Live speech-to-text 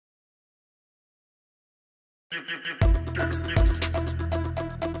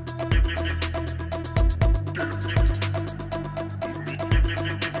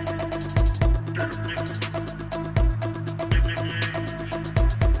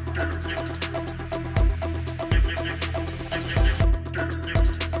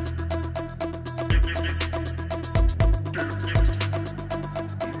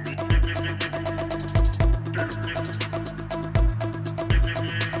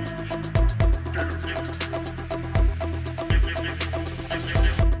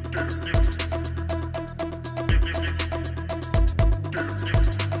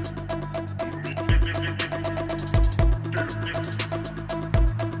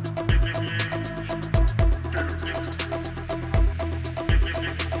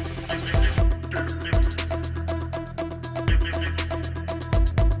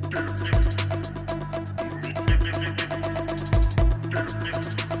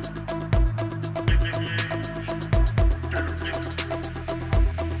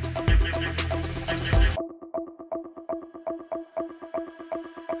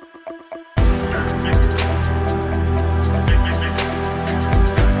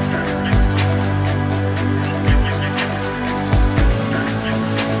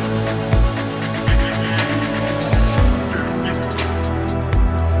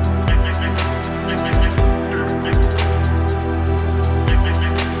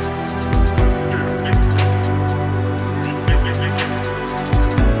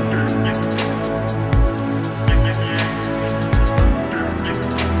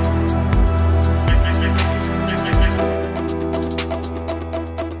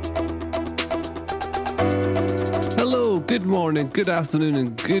Good morning, good afternoon,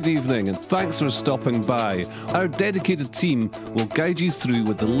 and good evening, and thanks for stopping by. Our dedicated team will guide you through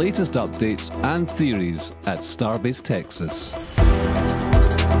with the latest updates and theories at Starbase, Texas.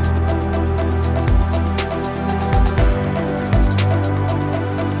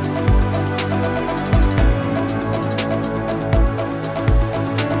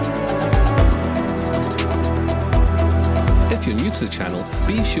 If you're new to the channel,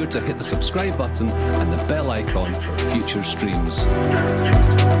 be sure to hit the subscribe button and the bell icon for future streams.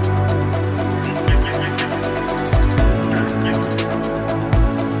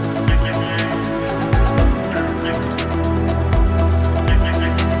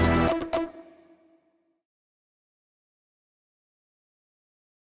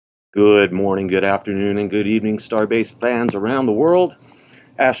 Good morning, good afternoon, and good evening, Starbase fans around the world.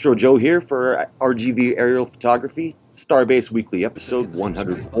 Astro Joe here for RGV Aerial Photography, Starbase Weekly, episode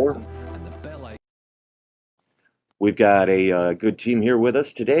 104. We've got a good team here with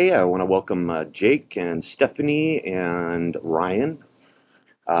us today. I want to welcome Jake and Stephanie and Ryan.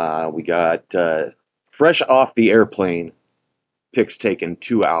 We got fresh off the airplane pics taken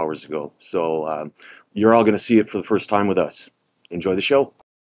 2 hours ago. So you're all going to see it for the first time with us. Enjoy the show.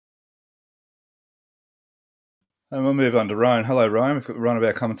 And we'll move on to Ryan. Hello, Ryan. We've got Ryan of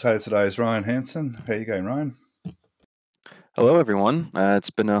our commentator today is Ryan Hansen. How are you going, Ryan? Hello, everyone. It's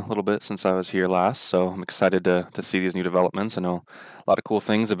been a little bit since I was here last, so I'm excited to see these new developments. I know a lot of cool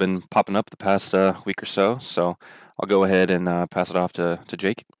things have been popping up the past week or so I'll go ahead and pass it off to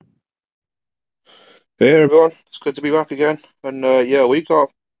Jake. Hey everyone, it's good to be back again. And yeah, we got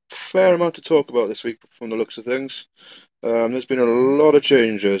a fair amount to talk about this week from the looks of things. There's been a lot of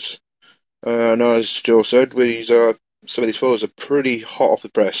changes. And as Joe said, some of these photos are pretty hot off the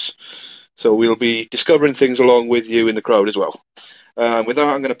press. So we'll be discovering things along with you in the crowd as well. With that,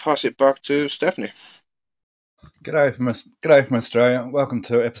 I'm going to pass it back to Stephanie. G'day from Australia. Welcome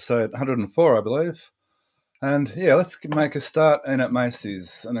to episode 104, I believe. And yeah, let's make a start in at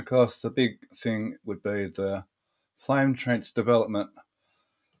Macy's. And of course, the big thing would be the flame trench development.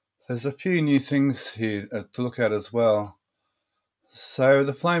 There's a few new things here to look at as well. So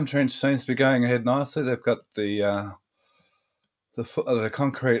the flame trench seems to be going ahead nicely. They've got the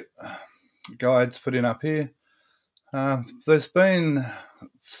concrete guides put in up here. There's been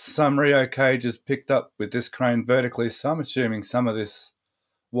some Rio cages picked up with this crane vertically, so I'm assuming some of this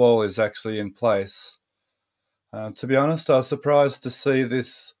wall is actually in place. To be honest, I was surprised to see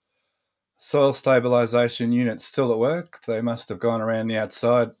this soil stabilisation unit still at work. They must have gone around the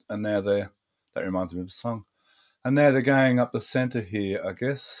outside, and now that reminds me of a song. And now they're going up the centre here, I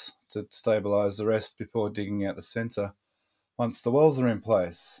guess, to stabilise the rest before digging out the centre once the walls are in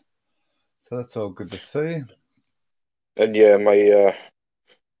place. So that's all good to see. And yeah, my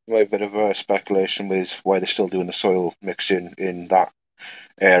bit of speculation with why they're still doing the soil mixing in that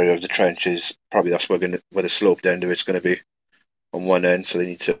area of the trench is probably that's where the sloped end of it's going to be on one end, so they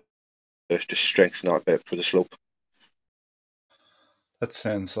need to just strengthen that bit for the slope. That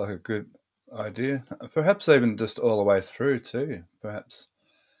sounds like a good idea. Perhaps even just all the way through too, perhaps.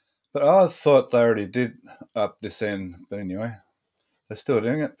 But I thought they already did up this end. But anyway, they're still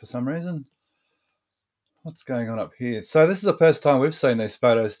doing it for some reason. What's going on up here? So this is the first time we've seen these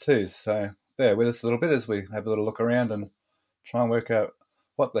photos too. So bear with us a little bit as we have a little look around and try and work out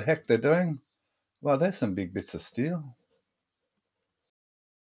what the heck they're doing. Well, there's some big bits of steel.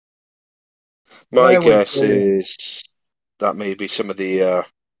 My guess is that maybe some of the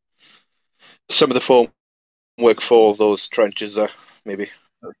formwork for those trenches there, maybe.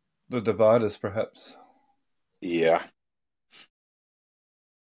 The dividers, perhaps. Yeah.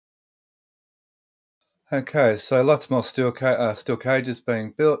 Okay, so lots more steel cages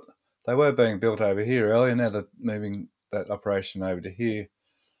being built. They were being built over here earlier. Now they're moving that operation over to here.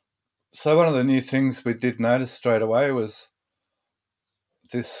 So one of the new things we did notice straight away was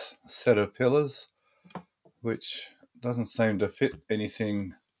this set of pillars, which doesn't seem to fit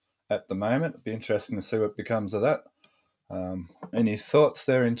anything at the moment. It'd be interesting to see what becomes of that. Any thoughts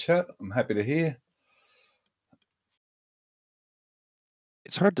there in chat? I'm happy to hear.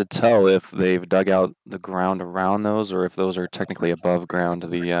 It's hard to tell if they've dug out the ground around those or if those are technically above ground.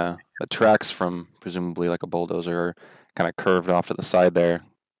 The tracks from presumably like a bulldozer are kind of curved off to the side there.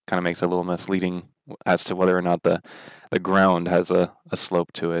 Kind of makes it a little misleading as to whether or not the ground has a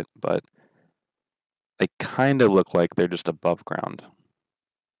slope to it, but they kind of look like they're just above ground.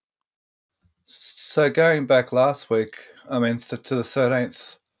 So going back last week, to the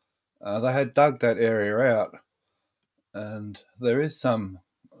 13th, they had dug that area out, and there is some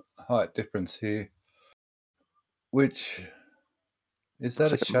height difference here. Which is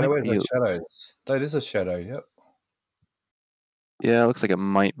that Looks a like it shadow? might Where's be. the shadows? That is a shadow. Yep. Yeah, it looks like it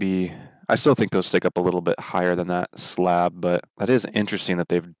might be. I still think those stick up a little bit higher than that slab, but that is interesting that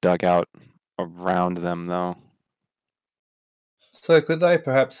they've dug out around them, though. So could they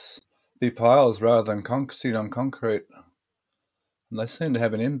perhaps be piles rather than concrete on concrete? And they seem to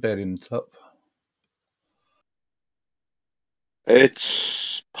have an embed in the top.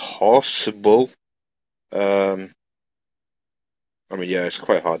 It's possible. Yeah, it's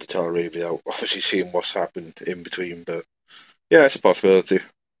quite hard to tell really without obviously seeing what's happened in between, but yeah, it's a possibility.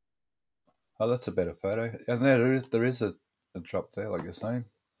 Oh, that's a better photo. And there is a drop there, like you're saying.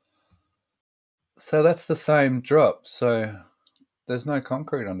 So that's the same drop. So there's no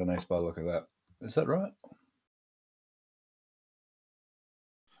concrete underneath by the look of that. Is that right?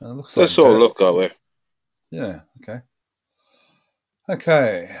 It looks They like sort of dirt. look that way. Yeah, okay.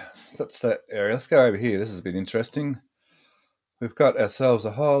 Okay, that's that area. Let's go over here. This has been interesting. We've got ourselves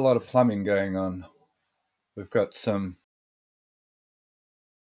a whole lot of plumbing going on. We've got some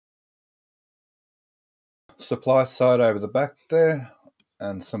supply side over the back there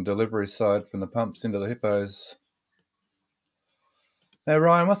and some delivery side from the pumps into the hippos. Now,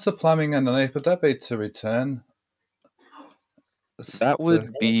 Ryan, what's the plumbing underneath? Would that be to return? That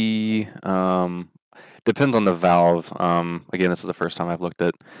would be depends on the valve. Again, this is the first time I've looked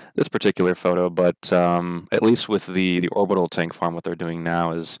at this particular photo, but at least with the orbital tank farm, what they're doing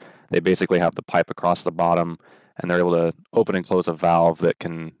now is they basically have the pipe across the bottom, and they're able to open and close a valve that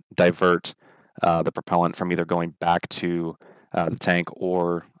can divert the propellant from either going back to the tank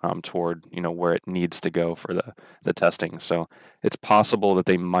or toward where it needs to go for the testing. So it's possible that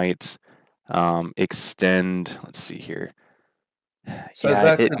they might extend. Let's see here. So Yeah,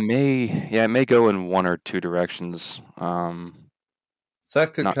 that it could, may go in one or two directions.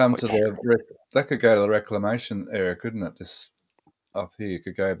 that could Not come quite to sure. that could go to the reclamation area, couldn't it? This up here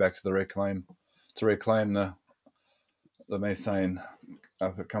could go back to the reclaim the methane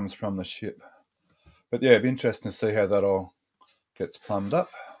if it comes from the ship. But yeah, it'd be interesting to see how that all gets plumbed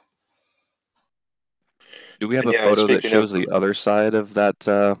up. Do we have And a yeah, photo that speaking of, shows the other side of that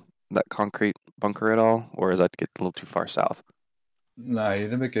concrete bunker at all, or does that get a little too far south? No, you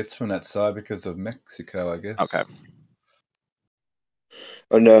never gets from that side because of Mexico, I guess. Okay.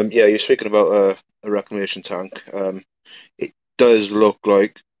 and yeah, you're speaking about a reclamation tank. It does look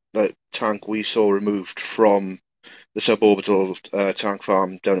like that tank we saw removed from the suborbital tank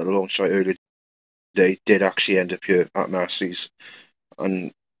farm down at the launch site earlier today did actually end up here at Massey's.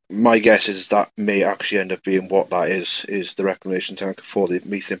 And my guess is that may actually end up being what that is the reclamation tank for the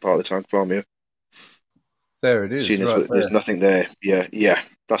methane part of the tank farm here. There it is, Seeing as right there's there. nothing there. Yeah,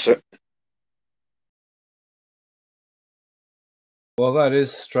 that's it. Well, that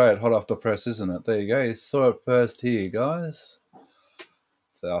is straight hot off the press, isn't it? There you go. You saw it first here, guys.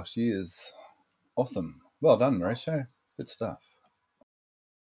 So she is awesome. Well done, Mauricio. Good stuff.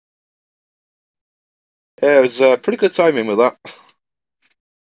 Yeah, it was pretty good timing with that.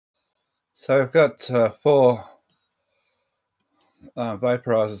 So we've got four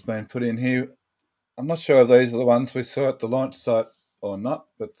vaporizer's been put in here. I'm not sure if these are the ones we saw at the launch site or not,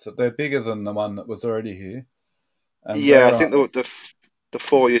 but they're bigger than the one that was already here. And Yeah, I they're think on, the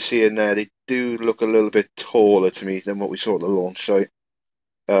four you see in there, they do look a little bit taller to me than what we saw at the launch site.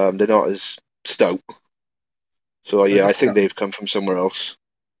 They're not as stout. So so yeah, I just think they've come from somewhere else.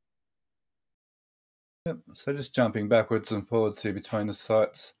 yep, so just jumping backwards and forwards here between the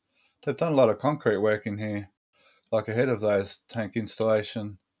sites. They've done a lot of concrete work in here, like ahead of those tank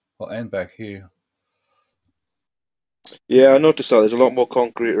installation, and back here. Yeah, I noticed that there's a lot more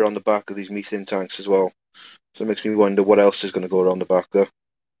concrete around the back of these methane tanks as well. So it makes me wonder what else is going to go around the back there.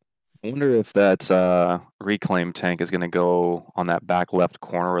 I wonder if that reclaim tank is going to go on that back left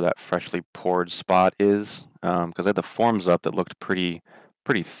corner where that freshly poured spot is, because I had the forms up that looked pretty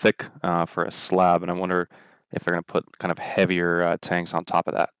thick for a slab, and I wonder if they're going to put kind of heavier tanks on top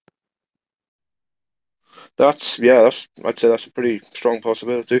of that. I'd say that's a pretty strong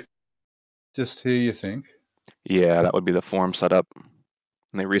possibility. Just here, you think? Yeah, that would be the form setup.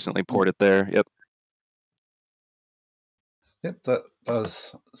 And they recently poured it there. Yep. Yep, that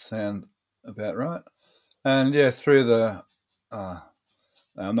does sound about right. And yeah, through the.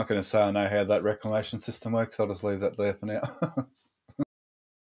 I'm not going to say I know how that reclamation system works. I'll just leave that there for now.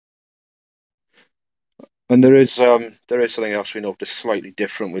 And there is something else we noticed slightly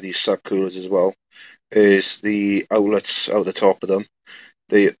different with these subcoolers as well, is the outlets out the top of them.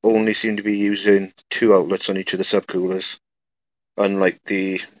 They only seem to be using 2 outlets on each of the subcoolers, unlike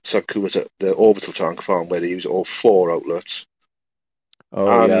the subcoolers at the orbital tank farm where they use all 4 outlets.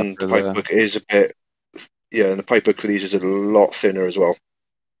 Oh yeah, And for the the pipework is a bit, yeah, and the pipework for these is a lot thinner as well.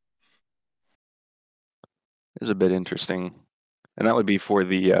 is a bit interesting, and that would be for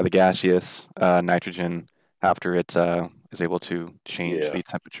the gaseous nitrogen after it is able to change Yeah. the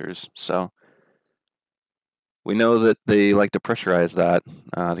temperatures. So we know that they like to pressurize that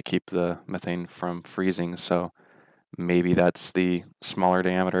to keep the methane from freezing. So maybe that's the smaller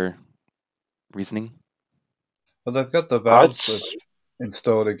diameter reasoning. But they've got the I'd, valves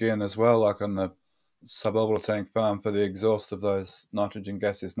installed again as well, like on the suborbital tank farm for the exhaust of those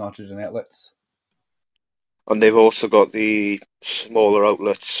gaseous nitrogen outlets. and they've also got the smaller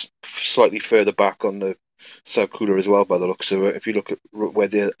outlets slightly further back on the subcooler as well, by the looks of it. If you look at where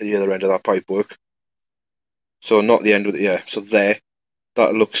the other end of that pipe work, so not the end of it, yeah. So there,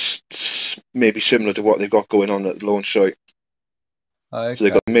 that looks maybe similar to what they've got going on at the launch site. So they've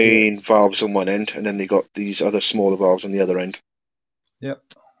Okay. got main valves on one end, and then they got these other smaller valves on the other end. Yep.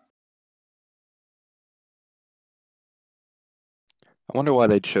 I wonder why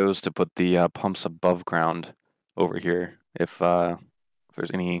they chose to put the pumps above ground over here. If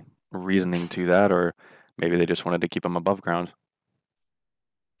there's any reasoning to that, or maybe they just wanted to keep them above ground.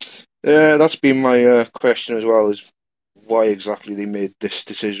 Yeah, that's been my question as well, is why exactly they made this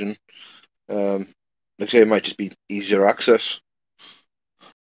decision. Like I say, it might just be easier access.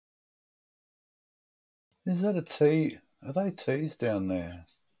 Is that a T? Are they T's down there?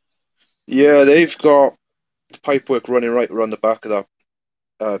 Yeah, they've got pipework running right around the back of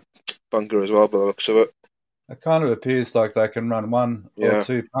that bunker as well, by the looks of it. It kind of appears like they can run 1 or Yeah.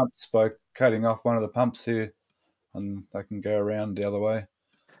 2 pumps by cutting off one of the pumps here, and they can go around the other way.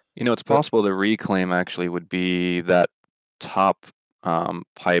 You know, it's But possible the reclaim actually would be that top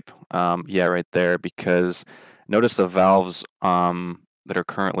pipe. Yeah, right there, because notice the valves that are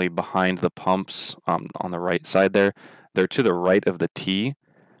currently behind the pumps on the right side there. They're to the right of the T,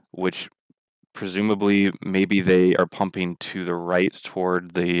 which presumably maybe they are pumping to the right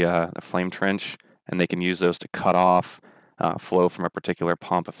toward the flame trench, and they can use those to cut off flow from a particular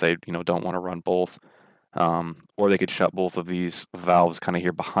pump if they don't want to run both. Or they could shut both of these valves kind of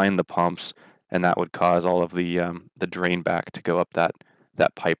here behind the pumps, and that would cause all of the drain back to go up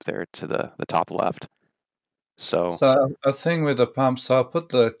that pipe there to the top left. So a thing with the pumps, I'll put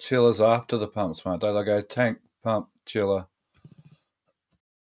the chillers after the pumps, won't they? They'll go tank, pump, chiller.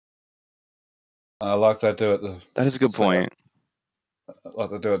 Like they do at that is a good point. like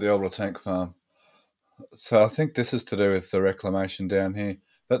they do at the older tank farm. So I think this is to do with the reclamation down here.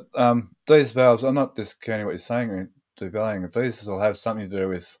 But these valves, I'm not discounting what you're saying, devaluing. These will have something to do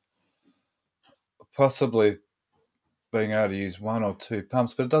with possibly being able to use 1 or 2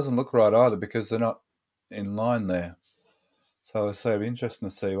 pumps, but it doesn't look right either because they're not in line there. So it'll be interesting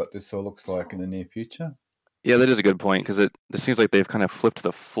to see what this all looks like in the near future. Yeah, that is a good point, because it seems like they've kind of flipped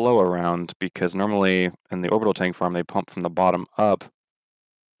the flow around, because normally in the orbital tank farm they pump from the bottom up,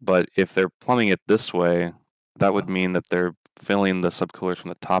 but if they're plumbing it this way, that would mean that they're filling the subcoolers from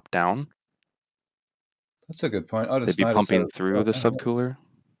the top down. That's a good point. I They'd just be noticed that. pumping through the subcooler.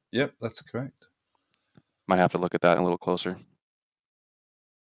 Yep, that's correct. Might have to look at that a little closer.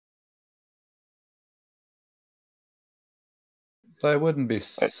 They wouldn't be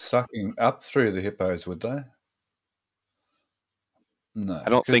sucking up through the hippos, would they? No. I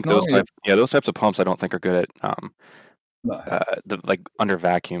don't 'Cause think those normally, those types of pumps I don't think are good at no. like under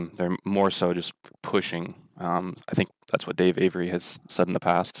vacuum. They're more so just pushing. I think that's what Dave Avery has said in the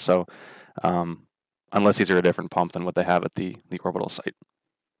past. So unless these are a different pump than what they have at the orbital site.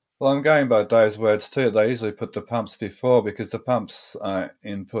 Well, I'm going by Dave's words too. They usually put the pumps before because the pumps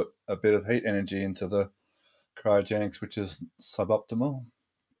input a bit of heat energy into the cryogenics, which is suboptimal.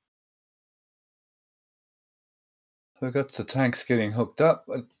 We've got the tanks getting hooked up.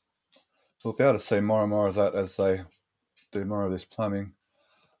 We'll be able to see more and more of that as they do more of this plumbing.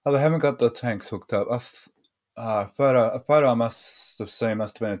 Oh, they haven't got the tanks hooked up. A photo I must have seen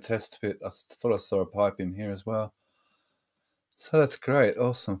must have been a test pit. I thought I saw a pipe in here as well. So that's great.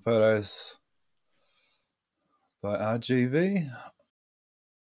 Awesome photos by RGV.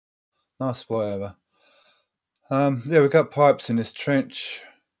 Nice flyover. Yeah, we've got pipes in this trench.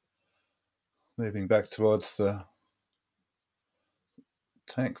 Moving back towards the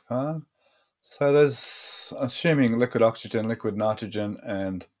tank farm. So there's, assuming liquid oxygen, liquid nitrogen,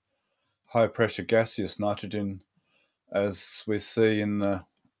 and high pressure gaseous nitrogen, as we see in the,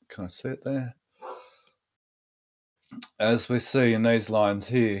 can I see it there? As we see in these lines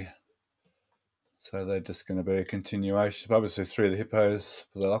here. So they're just going to be a continuation, obviously through the hippos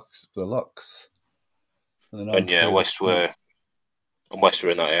for the locks. And yeah, whilst we're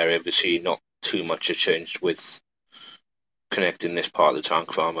in that area, obviously not too much has changed with connecting this part of the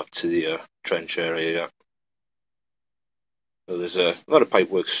tank farm up to the trench area. Yeah. So there's a lot of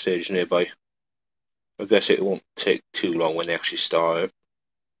pipework stage nearby. I guess it won't take too long when they actually start.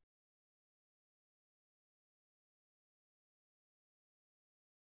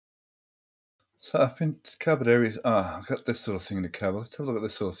 So I've been covered every. I've got this sort of thing to cover. Let's have a look at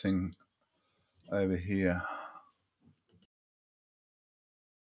this sort of thing over here.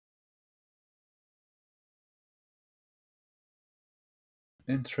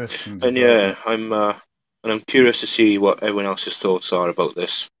 Interesting. And yeah, I'm curious to see what everyone else's thoughts are about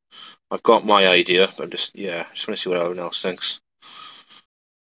this. I've got my idea, but just want to see what everyone else thinks.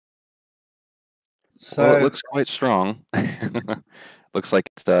 So Well, it looks quite strong. Looks like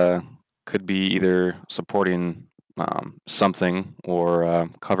it could be either supporting something or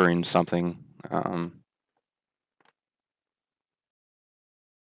covering something.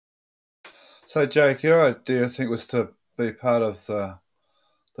 So Jake, your idea I think was to be part of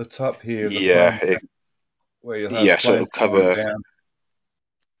the top here, the Yeah, where you'll have so it'll flames going cover. down.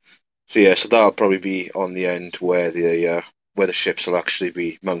 So that'll probably be on the end where the ships will actually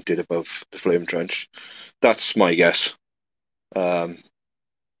be mounted above the flame trench. That's my guess.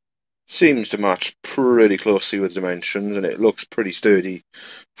 Seems to match pretty closely with dimensions, and it looks pretty sturdy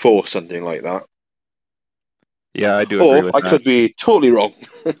for something like that. Yeah, I do agree Or with I that. could be totally wrong.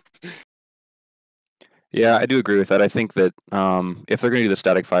 Yeah, I do agree with that. I think that if they're going to do the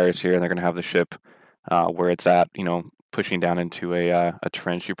static fires here and they're going to have the ship where it's at, pushing down into a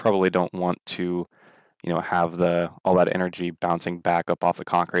trench, you probably don't want to, have all that energy bouncing back up off the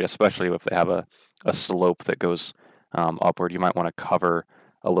concrete, especially if they have a slope that goes upward. You might want to cover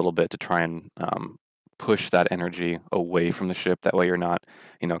a little bit to try and push that energy away from the ship. That way, you're not,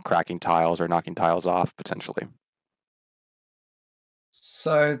 cracking tiles or knocking tiles off potentially.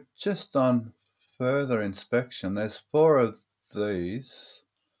 So just on further inspection, there's 4 of these,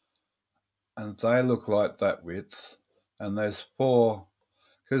 and they look like that width, and there's 4,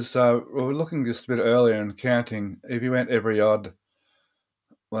 because we were looking just a bit earlier and counting, if you went every odd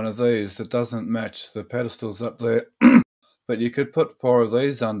one of these, it doesn't match the pedestals up there, but you could put 4 of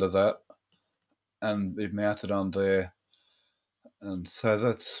these under that and be mounted on there, and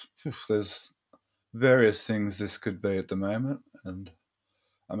so there's various things this could be at the moment, and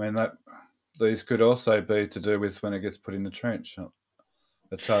I mean that these could also be to do with when it gets put in the trench.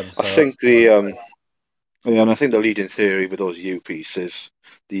 It's hard to say. I think and I think the leading theory with those U pieces,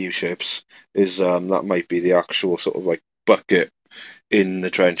 the U shapes, is that might be the actual sort of like bucket in the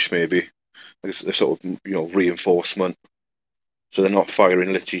trench, maybe. Like it's a sort of reinforcement. So they're not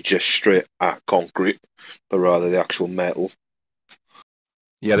firing literally just straight at concrete, but rather the actual metal.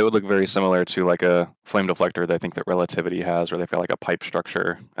 Yeah, they would look very similar to like a flame deflector that I think that Relativity has, where they've got like a pipe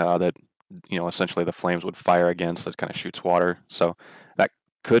structure that essentially the flames would fire against that kind of shoots water. So that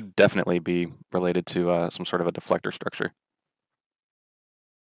could definitely be related to some sort of a deflector structure.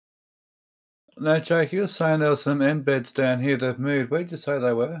 No, Jake, you were saying there were some end beds down here that moved. Where did you say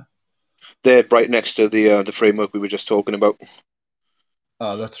they were? They're right next to the framework we were just talking about.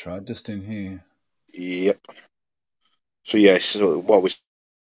 Oh, that's right, just in here. Yep. So yes, so what we're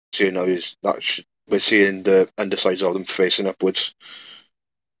seeing now is we're seeing the undersides of them facing upwards.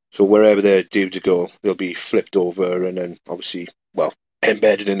 So wherever they're due to go, they'll be flipped over and then obviously, well,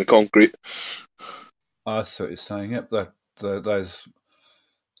 embedded in the concrete. I see what you're saying. Yep, those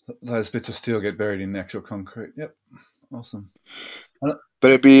bits of steel get buried in the actual concrete. Yep, awesome. But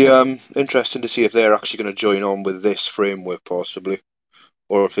it'd be interesting to see if they're actually going to join on with this framework possibly,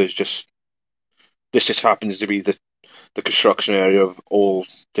 or if it's just this just happens to be the construction area of all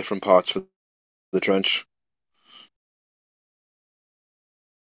different parts of the trench.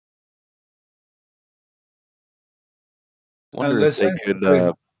 Wonder there if they seems to could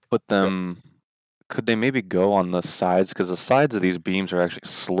be, put them. Could they maybe go on the sides? Because the sides of these beams are actually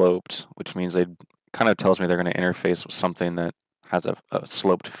sloped, which means they kind of tells me they're going to interface with something that has a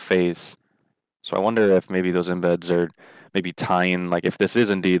sloped face. So I wonder if maybe those embeds are maybe tying, like if this is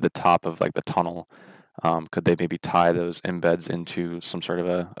indeed the top of like the tunnel, could they maybe tie those embeds into some sort of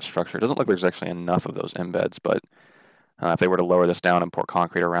a structure? It doesn't look like there's actually enough of those embeds, but if they were to lower this down and pour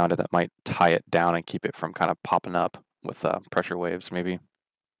concrete around it, that might tie it down and keep it from kind of popping up with pressure waves maybe.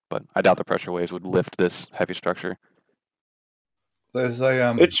 But I doubt the pressure waves would lift this heavy structure. there's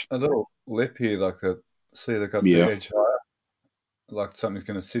It's a little lip here, like see they got the yeah, edge higher, like something's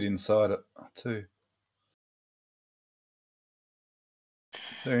going to sit inside it too.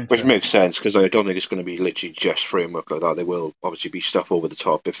 Very which interesting. makes sense because I don't think it's going to be literally just framework like that. There will obviously be stuff over the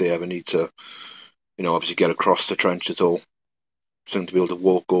top if they ever need to, obviously get across the trench at all. Something to be able to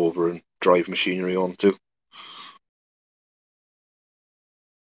walk over and drive machinery onto.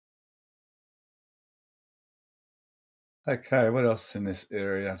 Okay, what else in this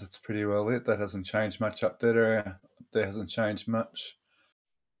area that's pretty well lit? That hasn't changed much up that area. There hasn't changed much.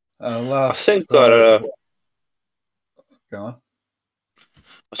 I Last think spot, that go on.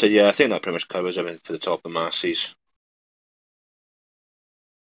 I said yeah, I think that pretty much covers everything for the top of Massey's.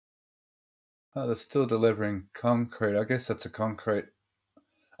 Oh, they're still delivering concrete. I guess that's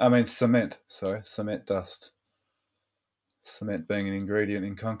cement. Sorry, cement dust. Cement being an ingredient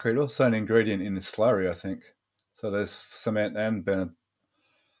in concrete, also an ingredient in the slurry, I think. So there's cement and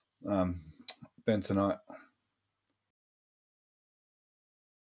bentonite.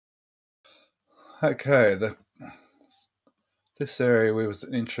 Okay, this area was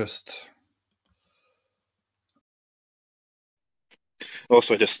an interest.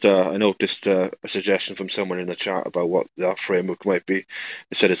 Also, I noticed a suggestion from someone in the chat about what that framework might be.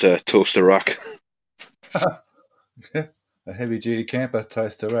 They said it's a toaster rack. Yeah, a heavy duty camper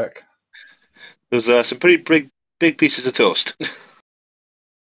toaster rack. There's some pretty big pieces of toast.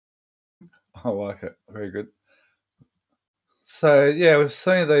 I like it. Very good. So yeah, we've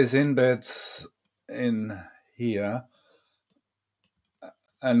seen these embeds in here,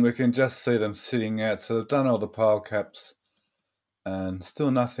 and we can just see them sitting out. So they've done all the pile caps, and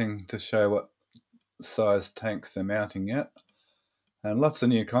still nothing to show what size tanks they're mounting yet. And lots of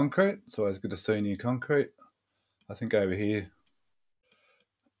new concrete. It's always good to see new concrete. I think over here,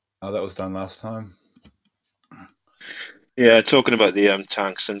 oh, that was done last time. Yeah, talking about the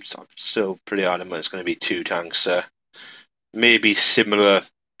tanks, I'm still pretty adamant it's going to be two tanks. Maybe similar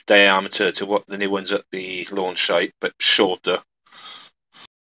diameter to what the new ones at the launch site, but shorter.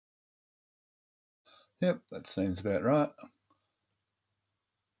 Yep, that seems about right.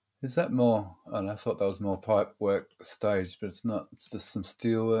 Is that more? Oh, no, I thought that was more pipe work staged, but it's not. It's just some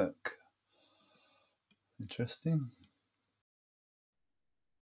steel work. Interesting.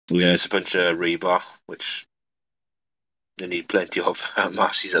 Yeah, it's a bunch of rebar, which they need plenty of at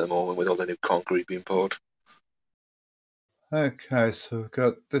Massey's at the moment with all the new concrete being poured. Okay, so we've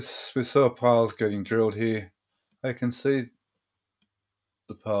got this. We saw piles getting drilled here. I can see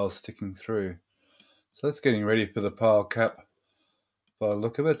the piles sticking through. So that's getting ready for the pile cap. By the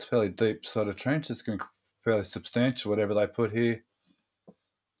look of it, it's fairly deep sort of trench. It's going to be fairly substantial, whatever they put here.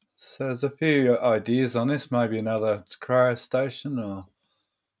 So there's a few ideas on this. Maybe another cryo station, or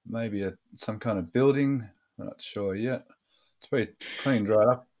maybe some kind of building. I'm not sure yet. It's pretty cleaned right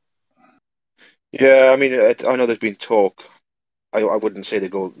up. Yeah, I mean, I know there's been talk. I wouldn't say they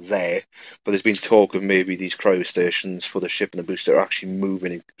go there, but there's been talk of maybe these cryo stations for the ship and the booster are actually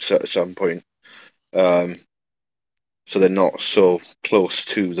moving at some point. Um, so they're not so close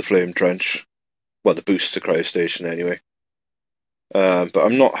to the flame trench. Well, the booster cryo station anyway. But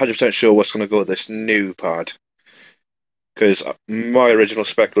I'm not 100% sure what's going to go with this new pad. Because my original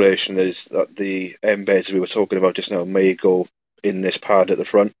speculation is that the embeds we were talking about just now may go in this pad at the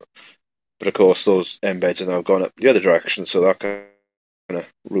front. But of course, those embeds are now gone up the other direction, so that kind of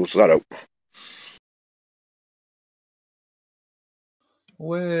rules that out.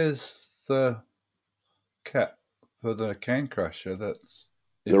 Where's the cap for the can crusher?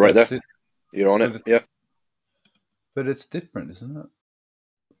 They're right there. It. You're on it, yeah. But it's different, isn't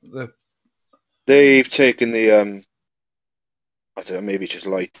it? They've taken the I don't know, maybe it's just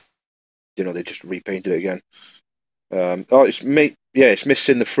light. They just repainted it again. It's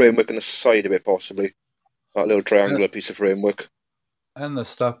missing the framework on the side of it, possibly. That little triangular piece of framework. And the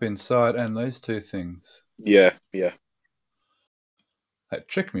stuff inside, and these two things. Yeah. That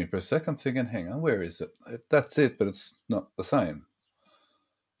tricked me for a sec. I'm thinking, hang on, where is it? That's it, but it's not the same.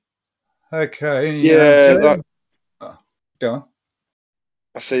 Okay. Yeah, go on.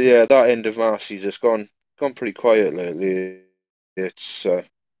 I say, yeah, that end of Marcy's has gone pretty quiet lately. It's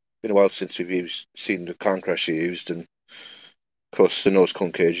been a while since we've seen the can crusher used, and of course the nose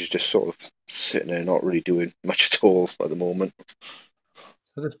cone cage is just sort of sitting there, not really doing much at all at the moment.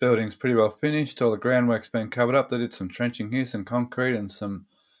 So this building's pretty well finished. All the groundwork's been covered up. They did some trenching here, some concrete, and some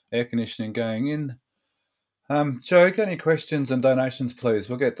air conditioning going in. Joe, got any questions and donations, please?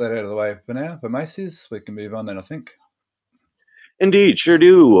 We'll get that out of the way for now. For Macy's, we can move on then, I think. Indeed, sure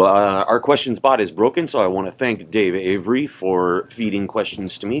do. Our questions bot is broken, so I want to thank Dave Avery for feeding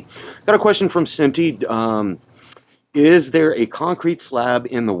questions to me. Got a question from Cindy. Is there a concrete slab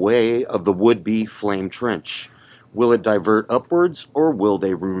in the way of the would-be flame trench? Will it divert upwards, or will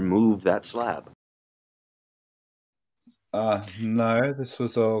they remove that slab? No, this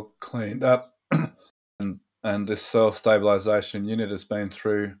was all cleaned up, and this soil stabilization unit has been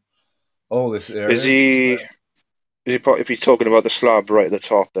through all this area. If he's talking about the slab right at the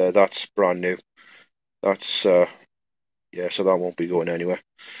top there, that's brand new. That's so that won't be going anywhere.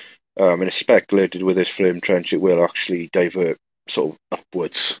 And it's speculated with this flame trench it will actually divert sort of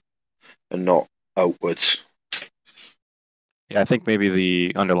upwards and not outwards. Yeah, I think maybe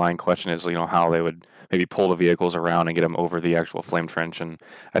the underlying question is, how they would maybe pull the vehicles around and get them over the actual flame trench. And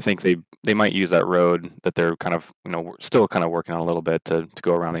I think they might use that road that they're kind of, still kind of working on a little bit to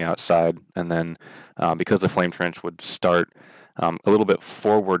go around the outside. And then because the flame trench would start a little bit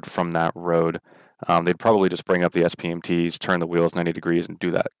forward from that road, they'd probably just bring up the SPMTs, turn the wheels 90 degrees, and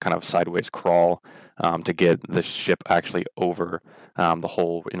do that kind of sideways crawl to get the ship actually over the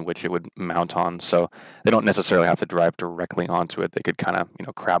hole in which it would mount on. So they don't necessarily have to drive directly onto it. They could kind of,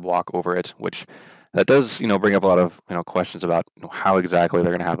 crab walk over it, which that does, bring up a lot of, questions about how exactly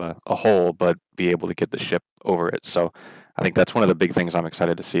they're going to have a hole, but be able to get the ship over it. So I think that's one of the big things I'm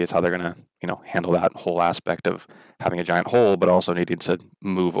excited to see is how they're going to, handle that whole aspect of having a giant hole, but also needing to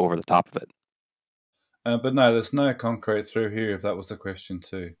move over the top of it. But no, there's no concrete through here, if that was the question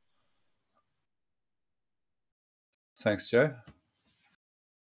too. Thanks, Joe.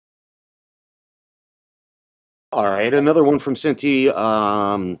 All right, another one from Cinti.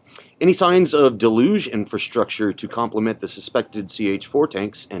 Any signs of deluge infrastructure to complement the suspected CH4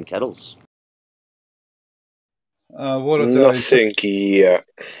 tanks and kettles? Nothing yet.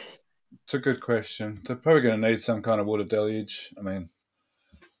 It's a good question. They're probably going to need some kind of water deluge. I mean,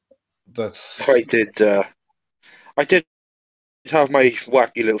 that's. I did have my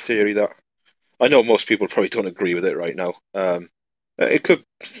wacky little theory that I know most people probably don't agree with it right now.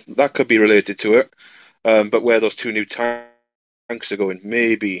 That could be related to it. But where those two new tanks are going,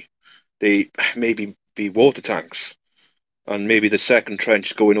 maybe they be water tanks, and maybe the second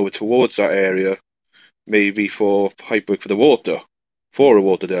trench going over towards that area, maybe for pipework for the water, for a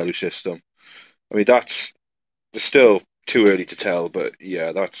water deluge system. I mean, it's still too early to tell, but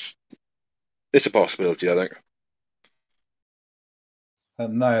yeah, it's a possibility, I think.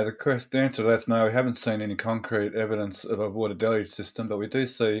 No, the answer to that's no. We haven't seen any concrete evidence of a water deluge system, but we do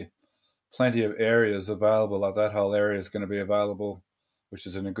see plenty of areas available. Like that whole area is going to be available, which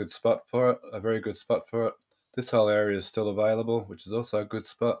is in a good spot for it, a very good spot for it. This whole area is still available, which is also a good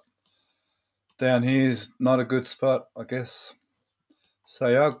spot. Down here is not a good spot, I guess. So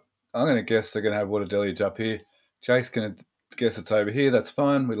yeah, I'm going to guess they're going to have water deluge up here. Jake's going to guess it's over here. That's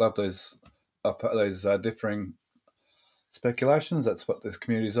fine. We love those differing speculations. That's what this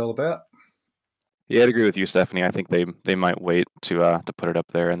community is all about. Yeah, I'd agree with you, Stephanie. I think they might wait to put it up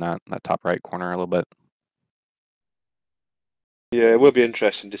there in that top right corner a little bit. Yeah, it will be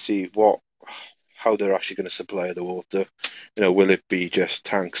interesting to see how they're actually going to supply the water. Will it be just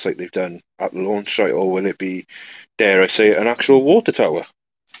tanks like they've done at the launch site, or will it be, dare I say, an actual water tower?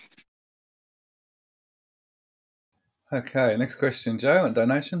 Okay, next question, Joe, on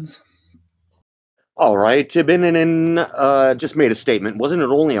donations. All right, Tibinin just made a statement. Wasn't it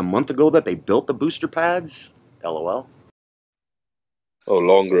only a month ago that they built the booster pads? LOL. Oh,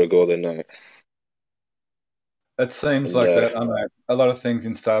 longer ago than that. It seems like that. I know a lot of things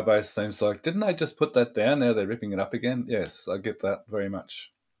in Starbase seems like, didn't they just put that down? Now they're ripping it up again. Yes, I get that very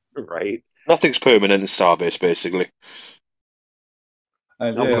much. Right. Nothing's permanent in Starbase, basically.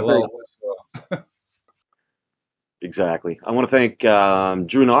 And I yeah, want to lol, thank, for sure. exactly. I want to thank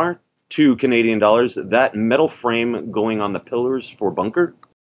Drew Nar, $2 Canadian. That metal frame going on the pillars for bunker.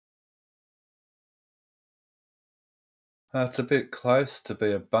 It's a bit close to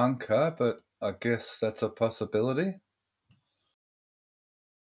be a bunker, but I guess that's a possibility.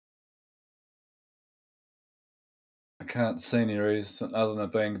 I can't see any reason other than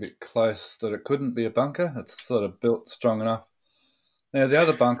it being a bit close that it couldn't be a bunker. It's sort of built strong enough. Now, the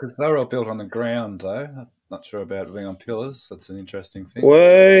other bunkers, they were all built on the ground, though. I'm not sure about it being on pillars. That's an interesting thing.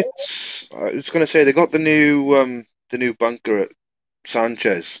 Wait, I was going to say they got the new bunker at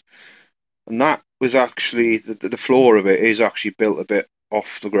Sanchez, and that was actually the floor of it is actually built a bit off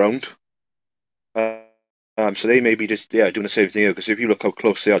the ground. So they may be just doing the same thing here, because if you look how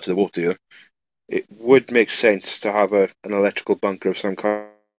close they are to the water here, it would make sense to have an electrical bunker of some kind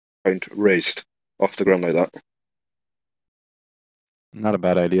raised off the ground like that. Not a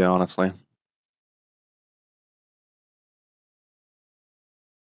bad idea, honestly.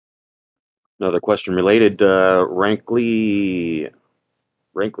 Another question related, Rankley,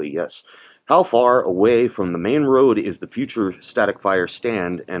 yes. How far away from the main road is the future static fire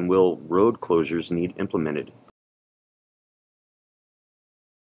stand, and will road closures need implemented?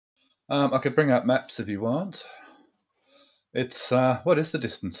 I could bring up maps if you want. It's, what is the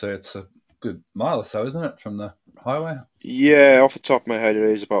distance there? It's a good mile or so, isn't it, from the highway? Yeah, off the top of my head, it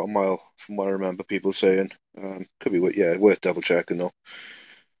is about a mile from what I remember people saying. Could be worth double checking though.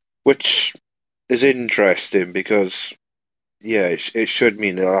 Which is interesting because it should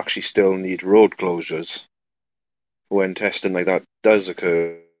mean they'll actually still need road closures when testing like that does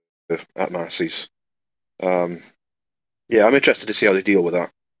occur at Massey's. I'm interested to see how they deal with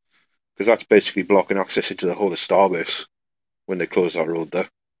that, because that's basically blocking access into the whole of Starbase when they close that road there.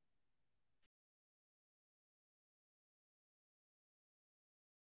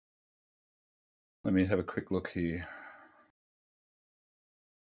 Let me have a quick look here.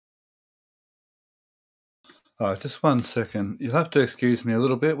 Oh, just 1 second. You'll have to excuse me a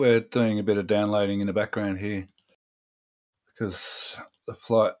little bit. We're doing a bit of downloading in the background here because the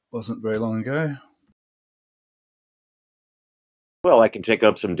flight wasn't very long ago. Well, I can take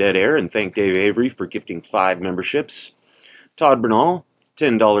up some dead air and thank Dave Avery for gifting 5 memberships. Todd Bernal,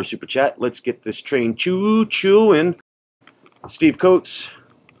 $10 super chat. Let's get this train choo-chooing. Steve Coates,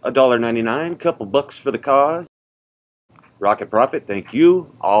 $1.99. Couple bucks for the cause. Rocket Profit, thank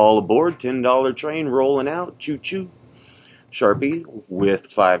you. All aboard, $10 train rolling out. Choo-choo. Sharpie with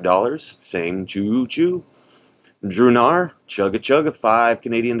 $5. Same choo-choo. Drew Nar, chugga-chugga, $5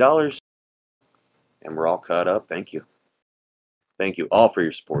 Canadian. And we're all caught up. Thank you. Thank you all for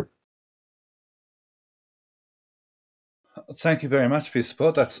your support. Thank you very much for your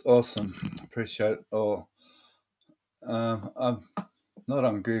support. That's awesome. Appreciate it all. I'm not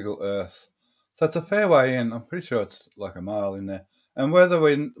on Google Earth, so it's a fair way in. I'm pretty sure it's like a mile in there. And whether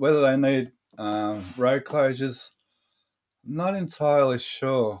they need road closures, not entirely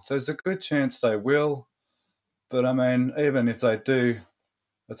sure. There's a good chance they will, but I mean, even if they do,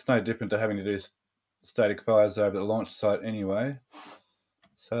 it's no different to having to do static fires over the launch site anyway.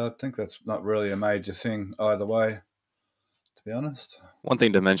 So I think that's not really a major thing either way, to be honest. One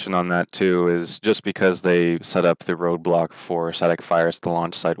thing to mention on that too is just because they set up the roadblock for static fires at the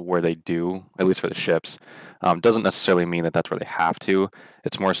launch site where they do, at least for the ships, doesn't necessarily mean that that's where they have to.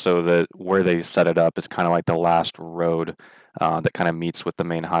 It's more so that where they set it up is kind of like the last road that kind of meets with the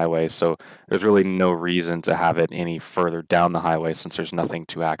main highway. So there's really no reason to have it any further down the highway since there's nothing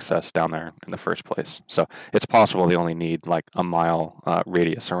to access down there in the first place. So it's possible they only need like a mile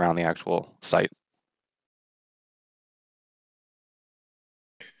radius around the actual site.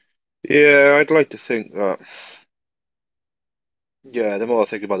 Yeah, I'd like to think that. Yeah, the more I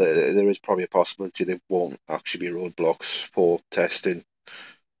think about it, there is probably a possibility there won't actually be roadblocks for testing,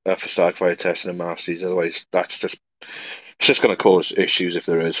 for static fire testing and Masters. Otherwise, it's just going to cause issues if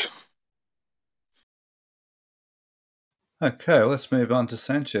there is. Okay, well, let's move on to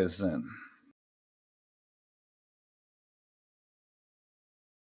Sanchez then.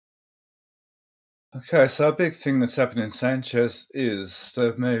 Okay, so a big thing that's happened in Sanchez is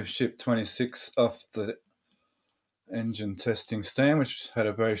they've moved ship 26 off the engine testing stand, which had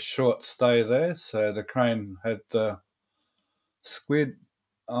a very short stay there. So the crane had the squid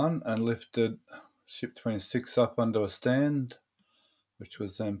on and lifted ship 26 up onto a stand, which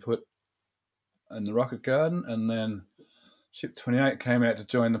was then put in the rocket garden, and then ship 28 came out to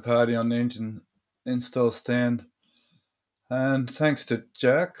join the party on the engine install stand. And thanks to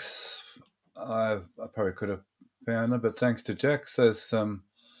Jax, I probably could have found her, but thanks to Jax, there's some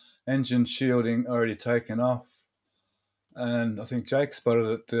engine shielding already taken off and I think Jake spotted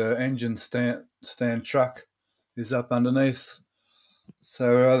that the engine stand truck is up underneath. So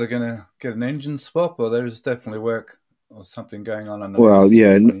we're either going to get an engine swap, or there's definitely work or something going on underneath. Well,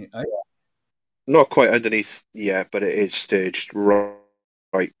 yeah, 28. not quite underneath yet, but it is staged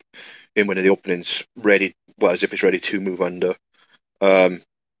right in one of the openings, ready, well, as if it's ready to move under. But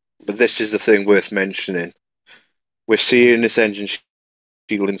this is the thing worth mentioning. We're seeing this engine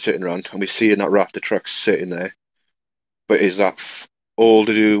shielding sitting around, and we're seeing that Raptor truck sitting there. But is that all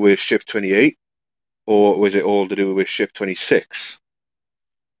to do with ship 28, or was it all to do with ship 26?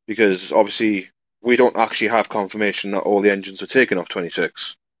 Because obviously we don't actually have confirmation that all the engines were taken off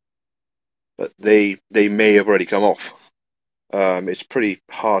 26, but they may have already come off. It's pretty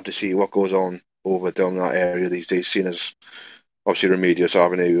hard to see what goes on over down that area these days, seeing as obviously Remedios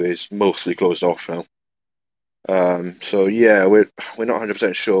Avenue is mostly closed off now. So yeah, we're not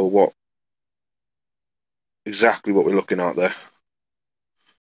 100% sure exactly what we're looking at there.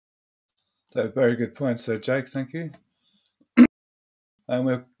 So very good point, so Jake, thank you. And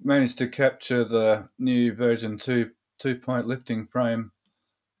we've managed to capture the new version 2-point lifting frame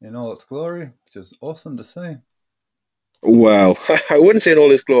in all its glory, which is awesome to see. Well, I wouldn't say in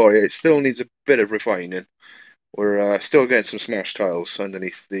all its glory. It still needs a bit of refining. We're still getting some smashed tiles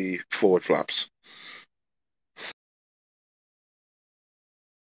underneath the forward flaps.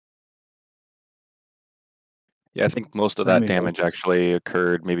 Yeah, I think most of that damage actually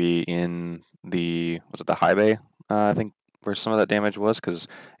occurred maybe in was it the high bay? I think where some of that damage was, because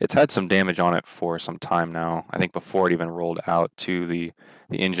it's had some damage on it for some time now. I think before it even rolled out to the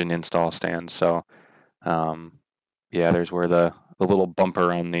engine install stand. So, yeah, there's where the little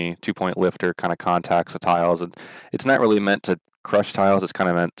bumper on the 2-point lifter kind of contacts the tiles. And it's not really meant to crush tiles. It's kind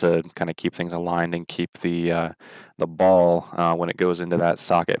of meant to kind of keep things aligned and keep the ball when it goes into that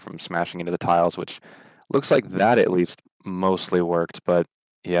socket from smashing into the tiles, which looks like that at least mostly worked. But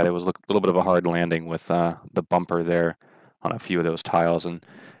yeah, there was a little bit of a hard landing with the bumper there on a few of those tiles, and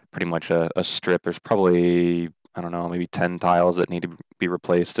pretty much a strip. There's probably, I don't know, maybe 10 tiles that need to be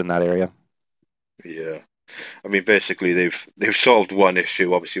replaced in that area. Yeah. I mean, basically, they've solved one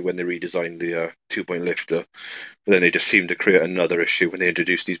issue, obviously, when they redesigned the 2-point lifter, but then they just seem to create another issue when they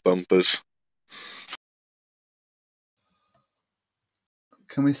introduce these bumpers.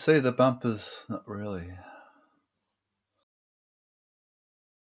 Can we see the bumpers? Not really.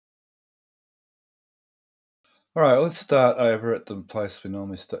 All right, let's start over at the place we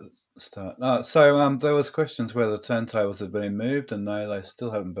normally start. So there was questions whether the turntables have been moved, and no, they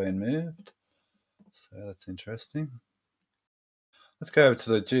still haven't been moved. So that's interesting. Let's go over to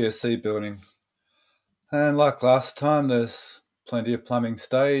the GSC building. And like last time, there's plenty of plumbing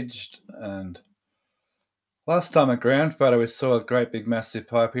staged. And last time at ground photo, we saw a great big massive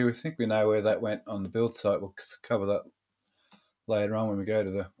pipe here. We think we know where that went on the build site. We'll cover that later on when we go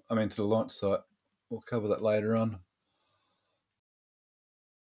to the launch site. We'll cover that later on.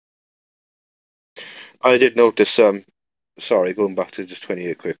 I did notice, sorry, going back to just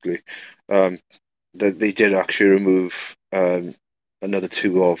 28 quickly, that they did actually remove another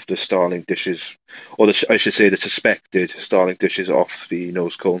 2 of the Starlink dishes, or I should say the suspected Starlink dishes off the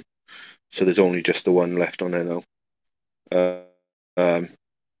nose cone. So there's only just the one left on there now.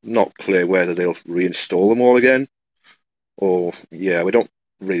 Not clear whether they'll reinstall them all again, or yeah, we don't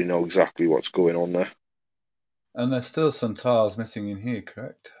really know exactly what's going on there. And there's still some tiles missing in here,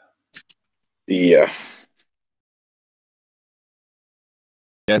 correct? Yeah.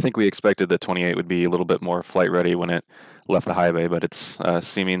 Yeah, I think we expected that 28 would be a little bit more flight ready when it left the high bay, but it's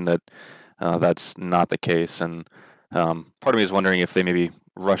seeming that that's not the case. And part of me is wondering if they maybe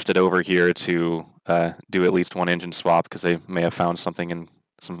rushed it over here to do at least one engine swap, because they may have found something in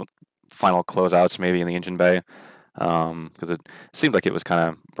some final closeouts maybe in the engine bay, because it seemed like it was kind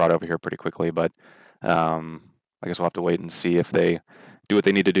of brought over here pretty quickly. But I guess we'll have to wait and see if they do what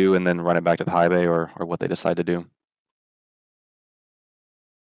they need to do and then run it back to the high bay, or what they decide to do.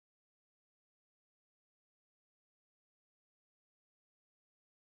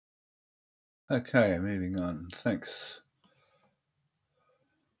 Okay, moving on. Thanks.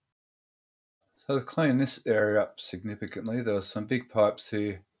 So to clean this area up significantly, there were some big pipes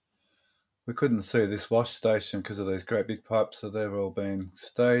here. We couldn't see this wash station because of these great big pipes, so they've all been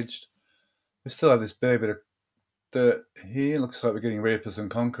staged. We still have this bare bit of dirt here. Looks like we're getting ready for some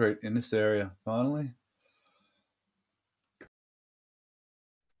concrete in this area finally.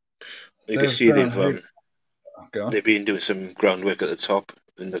 You can see they've been doing some groundwork at the top,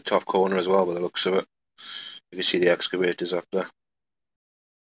 in the top corner as well, by the looks of it. You can see the excavators up there.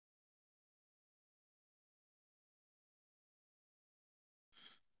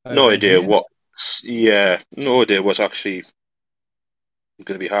 No idea what Yeah, no idea what's actually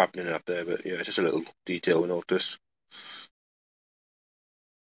going to be happening up there, but yeah, it's just a little detail we noticed.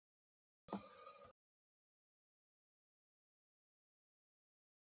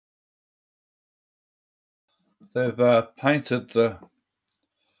 They've painted the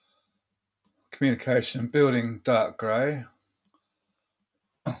communication building dark grey,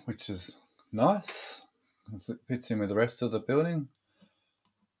 which is nice. It fits in with the rest of the building.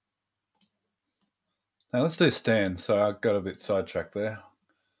 Now let's do stands. So I got a bit sidetracked there.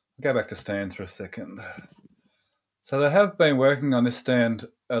 I'll go back to stands for a second. So they have been working on this stand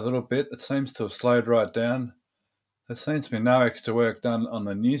a little bit. It seems to have slowed right down. There seems to be no extra work done on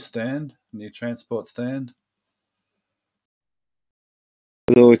the new stand, new transport stand.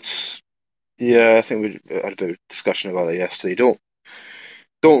 Although yeah, I think we had a bit of discussion about it yesterday.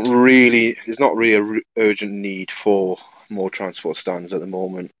 Don't really, there's not really a urgent need for more transport stands at the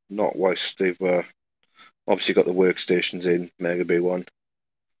moment. Not whilst they've obviously got the workstations in Mega Bay 1.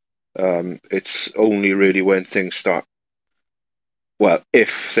 It's only really when things start, well,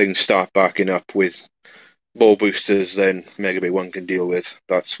 if things start backing up with more boosters than Mega Bay 1 can deal with,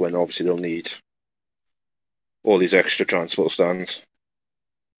 that's when obviously they'll need all these extra transport stands.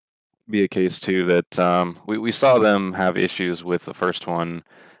 Be a case too that we saw them have issues with the first one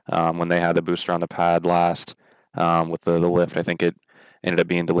when they had the booster on the pad last with the lift. I think it ended up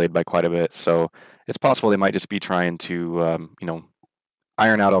being delayed by quite a bit. So it's possible they might just be trying to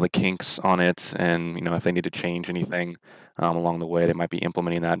iron out all the kinks on it, and if they need to change anything along the way, they might be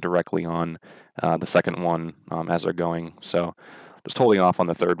implementing that directly on the second one as they're going. So just holding off on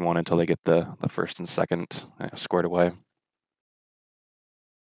the third one until they get the first and second squared away.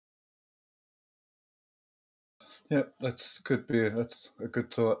 Yep, that's a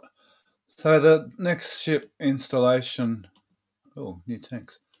good thought. So the next ship installation, new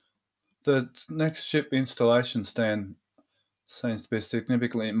tanks. The next ship installation stand seems to be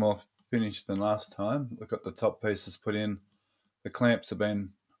significantly more finished than last time. We've got the top pieces put in, the clamps have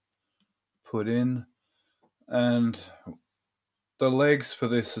been put in, and the legs for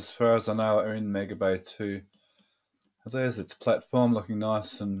this, as far as I know, are in Mega Bay 2. There's its platform looking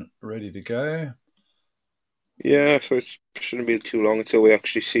nice and ready to go. Yeah, so it shouldn't be too long until we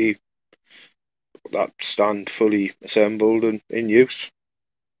actually see that stand fully assembled and in use.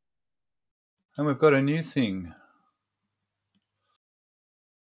 And we've got a new thing.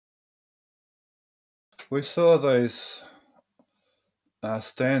 We saw these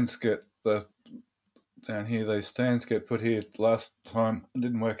stands get down here. These stands get put here last time. It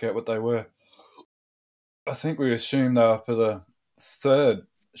didn't work out what they were. I think we assumed they were for the third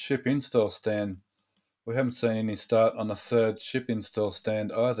ship install stand. We haven't seen any start on a third ship install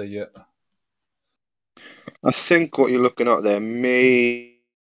stand either yet. I think what you're looking at there may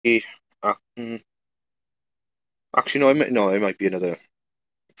actually no, it might be another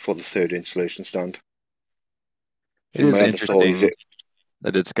for the third installation stand. It is My other thought is interesting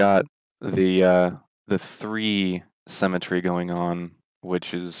that it's got the 3 symmetry going on,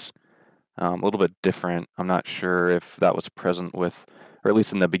 which is a little bit different. I'm not sure if that was present with, or at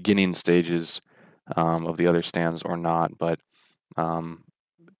least in the beginning stages of the other stands or not, but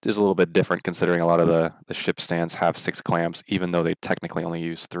it is a little bit different considering a lot of the ship stands have 6 clamps, even though they technically only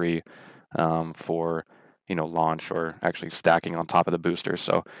use 3 for launch or actually stacking on top of the booster.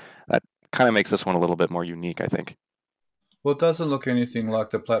 So that kind of makes this one a little bit more unique, I think. Well, it doesn't look anything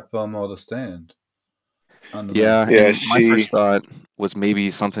like the platform or the stand. Yeah, Yeah, and my first thought was maybe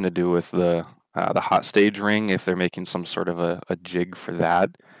something to do with the hot stage ring, if they're making some sort of a jig for that,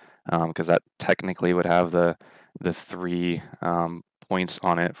 because that technically would have the 3 points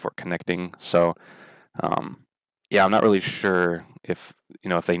on it for connecting. So yeah, I'm not really sure if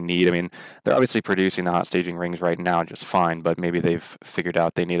if they need. I mean, they're obviously producing the hot staging rings right now just fine, but maybe they've figured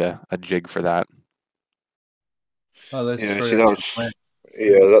out they need a jig for that. Oh, there's yeah. 3 See, extra clamps.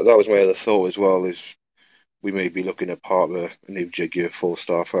 that was my other thought as well. Is we may be looking at part of a new jig here for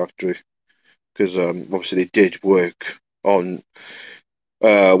Star Factory, because obviously they did work on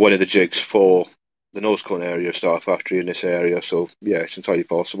one of the jigs for the nose cone area of Star Factory in this area. So yeah, it's entirely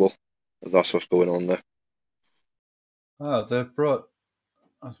possible that's what's going on there. Oh, they've brought.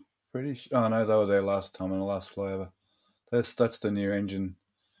 I'm pretty sure. Oh no, they were there last time in the last flyover. That's the new engine,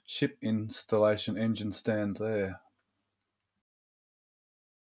 ship installation engine stand there.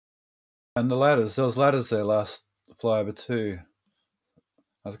 And the ladders. There was ladders there last flyover too.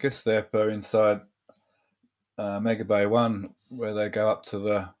 I guess they're for inside Mega Bay 1, where they go up to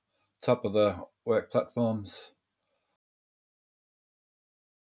the top of the work platforms.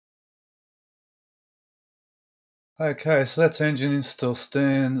 Okay, so that's engine install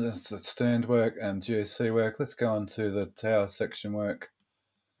stand, that's the stand work and GC work. Let's go on to the tower section work.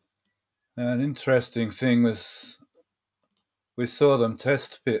 An interesting thing was we saw them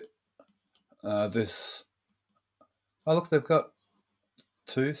test fit this. Oh, look, they've got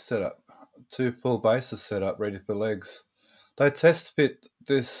two full bases set up, ready for legs. They test fit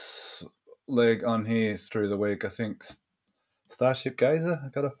this leg on here through the week. I think Starship Gazer, I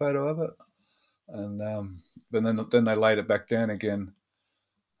got a photo of it. And but then they laid it back down again.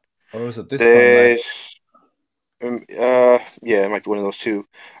 Or was it this time? Yeah, it might be one of those two.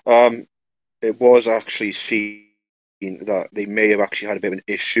 It was actually seen that they may have actually had a bit of an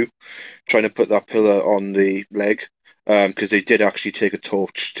issue trying to put that pillar on the leg, because they did actually take a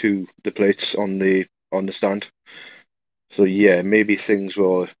torch to the plates on the stand. So yeah, maybe things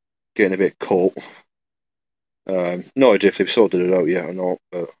were getting a bit caught. No idea if they've sorted it out yet or not,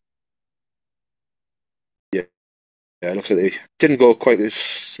 but yeah, it looks like they didn't go quite as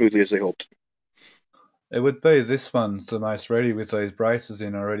smoothly as they hoped. It would be this one's the most ready with these braces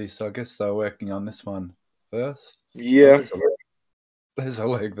in already, so I guess they're working on this one first. Yeah. Oh, there's a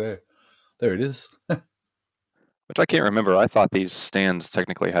leg there. There it is. Which I can't remember. I thought these stands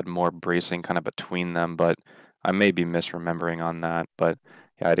technically had more bracing kind of between them, but I may be misremembering on that. But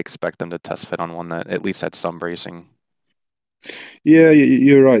yeah, I'd expect them to test fit on one that at least had some bracing. Yeah,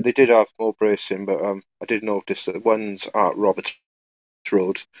 you're right. They did have more bracing, but I did notice that the ones at Roberts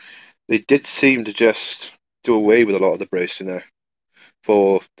Road, they did seem to just do away with a lot of the bracing there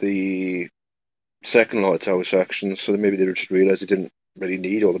for the second lot of tower sections. So maybe they just realised they didn't really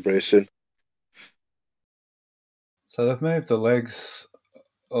need all the bracing. So they've moved the legs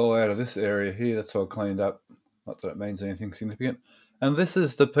all out of this area here. That's all cleaned up. Not that it means anything significant. And this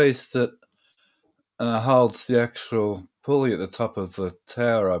is the piece that holds the actual pulley at the top of the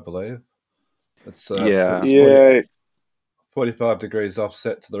tower, I believe. It's Yeah. Yeah, 45 degrees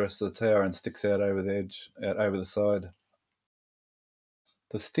offset to the rest of the tower and sticks out over the edge, out over the side.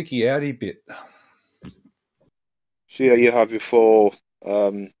 The sticky outy bit. so yeah, you have your four.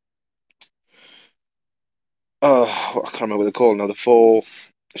 I can't remember what they're called now. The four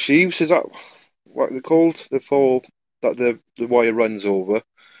sheaves, is that what they're called? The four that the wire runs over.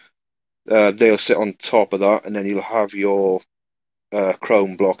 They'll sit on top of that, and then you'll have your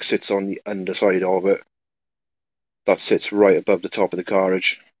chrome block sits on the underside of it. That sits right above the top of the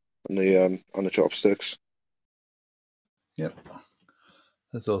carriage on the chopsticks. Yep.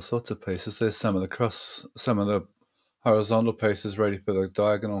 There's all sorts of pieces. There's some of the horizontal pieces ready for the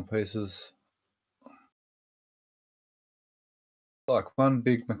diagonal pieces. Like one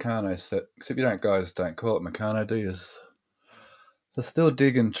big Meccano set, except you guys don't call it Meccano, do you? They're still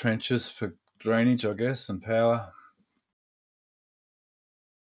digging trenches for drainage, I guess, and power.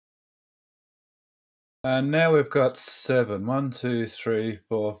 And now we've got 7. 1, 2, 3,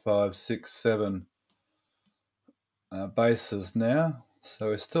 4, 5, 6, 7 bases now. So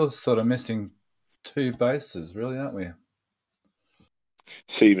we're still sort of missing 2 bases, really, aren't we?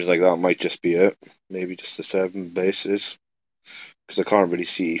 Seems like that might just be it. Maybe just the 7 bases. Because I can't really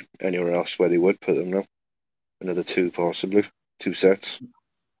see anywhere else where they would put them now. Another 2 possibly. 2 sets.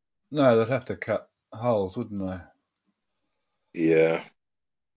 No, they'd have to cut holes, wouldn't they? Yeah.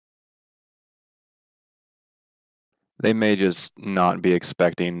 They may just not be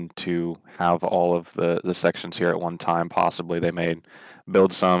expecting to have all of the sections here at one time. Possibly they may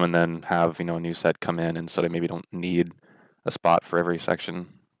build some and then have, a new set come in, and so they maybe don't need a spot for every section.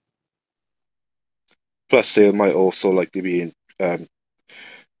 Plus they might also likely be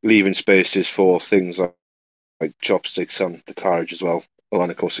leaving spaces for things like chopsticks on the carriage as well. Well,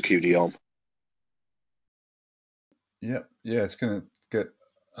 and of course the QD arm. Yep. Yeah, it's going to get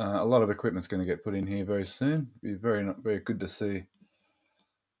a lot of equipment's going to get put in here very soon. Be very good to see.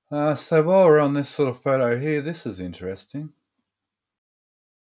 So while we're on this sort of photo here, this is interesting.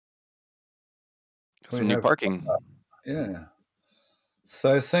 Some new parking. Yeah.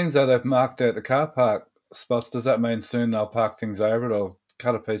 So it seems though they've marked out the car park spots. Does that mean soon they'll park things over it or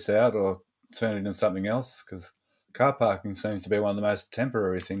cut a piece out or turn it into something else? Because car parking seems to be one of the most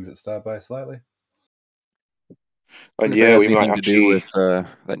temporary things at Starbase lately. And If yeah, that has we might anything to do actually. with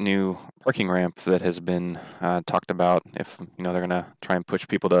that new parking ramp that has been talked about, if they're going to try and push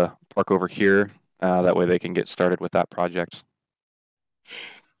people to park over here, that way they can get started with that project.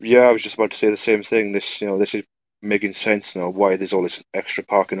 Yeah, I was just about to say the same thing. This is making sense now. Why there's all this extra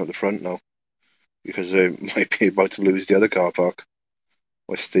parking at the front now? Because they might be about to lose the other car park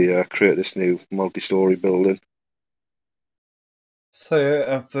once they create this new multi-story building.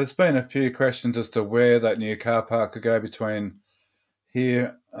 So there's been a few questions as to where that new car park could go between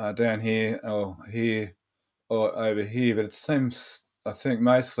here, down here, or here, or over here, but it seems, I think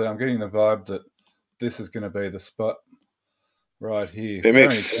mostly I'm getting the vibe that this is going to be the spot right here. It They're only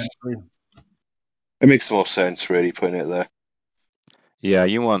makes temporary. it makes more sense really putting it there. Yeah,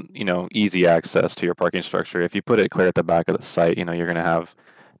 you want, easy access to your parking structure. If you put it clear at the back of the site, you're going to have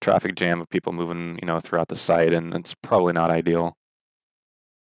traffic jam of people moving, throughout the site, and it's probably not ideal.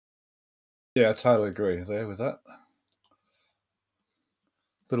 Yeah, I totally agree there with that.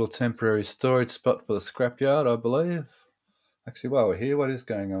 Little temporary storage spot for the scrapyard, I believe. Actually, while we're here, what is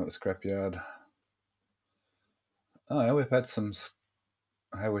going on at the scrapyard? Oh, yeah, we've had some.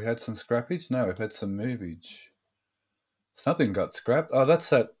 Have we had some scrappage? No, we've had some movage. Something got scrapped. Oh, that's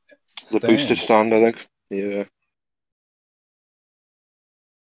that The booster stand, I think. Yeah.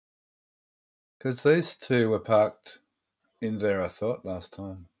 Because these two were parked in there, I thought, last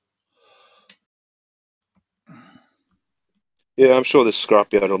time. Yeah, I'm sure this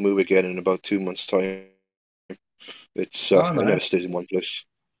scrapyard will move again in about 2 months' time. It No. never stays in one place.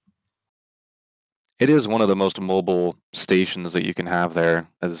 It is one of the most mobile stations that you can have there,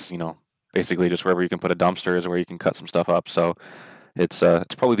 as basically just wherever you can put a dumpster is where you can cut some stuff up. So it's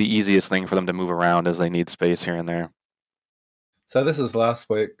probably the easiest thing for them to move around as they need space here and there. So this is last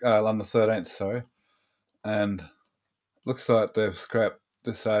week, on the 13th, sorry, and looks like they've scrapped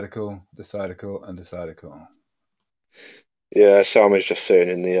this article, and this article. Yeah, Sam was just saying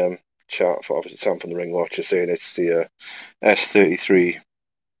in the chat, for obviously Sam from the Ring Watcher, saying it's the S33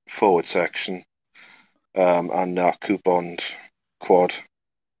 forward section and coupon quad.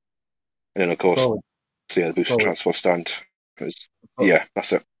 And then, of course, Forward, the booster forward, transport stand. for- Yeah,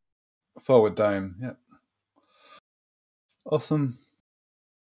 that's it. forward dome, yeah. Awesome.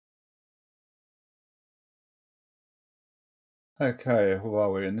 Okay,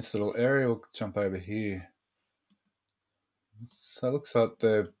 while we're in this little area, we'll jump over here. So it looks like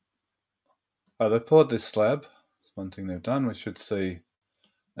they've poured this slab. That's one thing they've done. We should see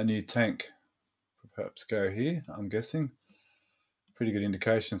a new tank perhaps go here, I'm guessing. Pretty good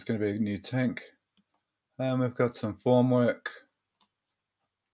indication it's going to be a new tank. We've got some formwork.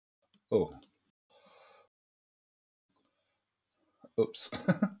 Oh. Oops.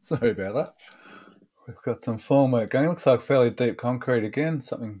 Sorry about that. We've got some formwork going. Looks like fairly deep concrete again.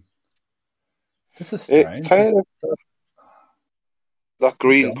 Something. This is strange. That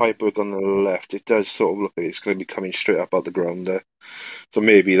green pipework on the left, it does sort of look like it's going to be coming straight up out of the ground there. So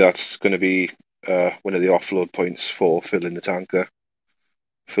maybe that's going to be one of the offload points for filling the tank there.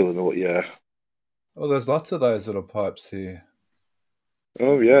 Yeah. Oh, there's lots of those little pipes here.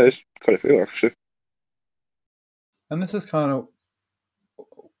 Oh, yeah, there's quite a few, actually. And this is kind of,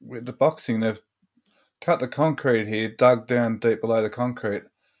 with the boxing, they've cut the concrete here, dug down deep below the concrete,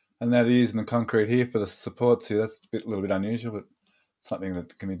 and now they're using the concrete here for the supports here. That's a little bit unusual, but something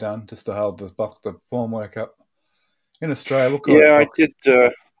that can be done just to hold the formwork up. In Australia, we'll call Yeah,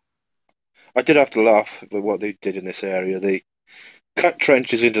 it I did have to laugh at what they did in this area. They cut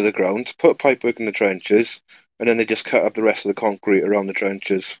trenches into the ground, put pipework in the trenches, and then they just cut up the rest of the concrete around the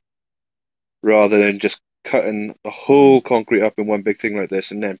trenches, rather than just cutting the whole concrete up in one big thing like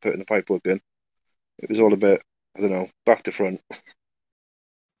this and then putting the pipework in. It was all a bit, I don't know, back to front.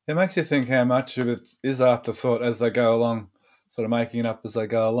 It makes you think how much of it is afterthought as they go along, sort of making it up as they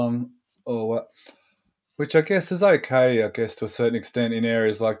go along, or what. Which I guess is okay, to a certain extent in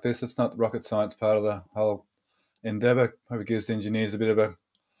areas like this. It's not the rocket science part of the whole endeavour. Probably gives engineers a bit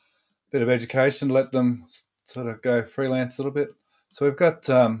of education, let them sort of go freelance a little bit. So we've got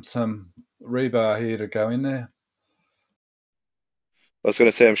some rebar here to go in there. I was going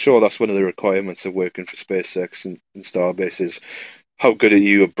to say, I'm sure that's one of the requirements of working for SpaceX and Starbase is how good are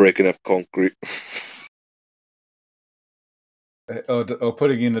you at breaking up concrete? Or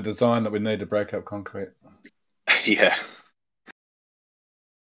putting in the design that we need to break up concrete. Yeah.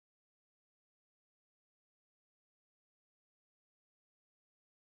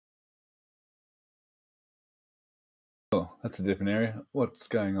 Oh, that's a different area. What's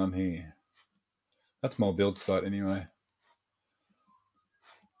going on here? That's more build site anyway.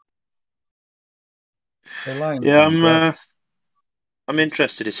 Yeah, I'm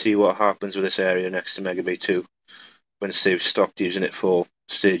interested to see what happens with this area next to Megabay 2 when they've stopped using it for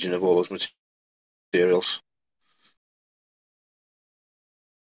staging of all those materials.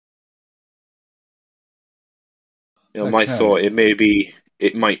 My thought,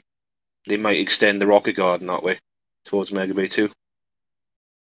 they might extend the rocket garden that way towards Megabay 2.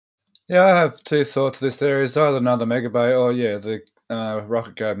 Yeah, I have two thoughts. This area is either another mega bay or, the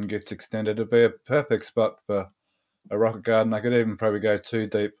rocket garden gets extended. It'd be a perfect spot for a rocket garden. I could even probably go too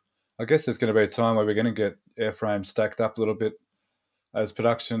deep. I guess there's going to be a time where we're going to get airframes stacked up a little bit as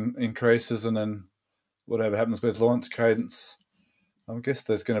production increases, and then whatever happens with launch cadence. I guess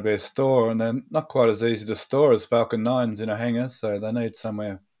there's going to be a store, and they're not quite as easy to store as Falcon 9s in a hangar, so they need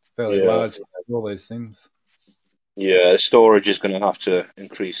somewhere fairly large to have all these things. Yeah, storage is going to have to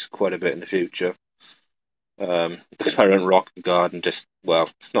increase quite a bit in the future. The current rocket garden it's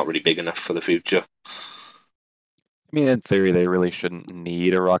not really big enough for the future. I mean, in theory, they really shouldn't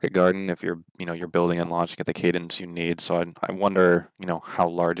need a rocket garden if you're building and launching at the cadence you need. So I wonder, how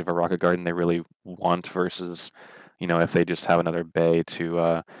large of a rocket garden they really want versus, if they just have another bay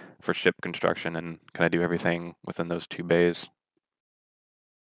to for ship construction and kind of do everything within those 2 bays.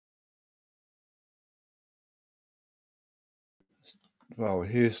 Well,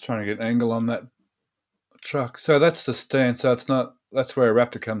 here's trying to get an angle on that truck. So that's the stand. So that's where a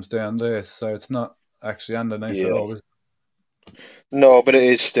Raptor comes down there. So it's not actually underneath at all, is it? No, but it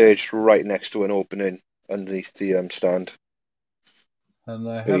is staged right next to an opening underneath the stand. And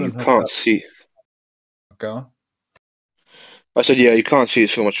they haven't you can't see. Go on. I said, yeah, you can't see it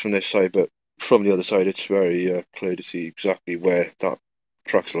so much from this side, but from the other side, it's very clear to see exactly where that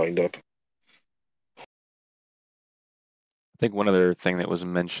truck's lined up. I think one other thing that was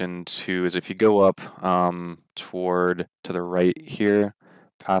mentioned too is if you go up to the right here,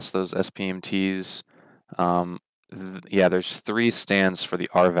 past those SPMTs, there's 3 stands for the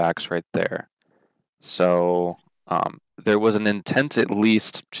RVACs right there. So there was an intent at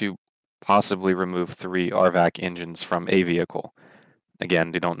least to possibly remove 3 RVAC engines from a vehicle.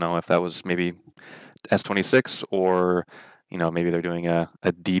 Again, they don't know if that was maybe S26 or maybe they're doing a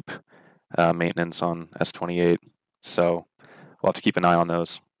deep maintenance on S28. So we'll have to keep an eye on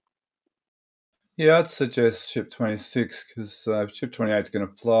those. Yeah, I'd suggest ship 26 because ship 28 is going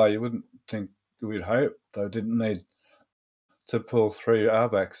to fly. You wouldn't think, we'd hope they didn't need to pull 3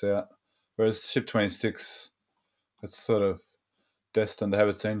 RVACs out. Whereas ship 26, it's sort of destined to have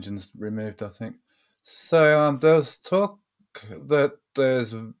its engines removed, I think. So there's talk that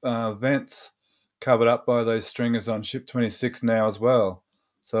there's vents covered up by those stringers on ship 26 now as well.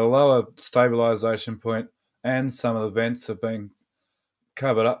 So a lower stabilization point and some of the vents have been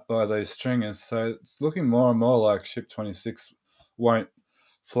covered up by these stringers. So it's looking more and more like ship 26 won't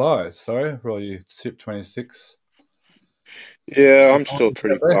fly. Sorry for all you ship 26. Yeah, I'm still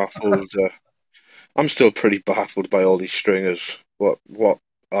pretty baffled. I'm still pretty baffled by all these stringers. What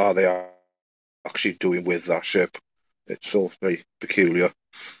are they actually doing with that ship? It's all very peculiar.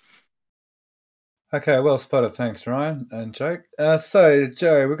 Okay, well spotted. Thanks, Ryan and Jake. So,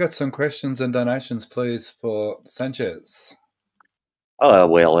 Joe, we've got some questions and donations, please, for Sanchez.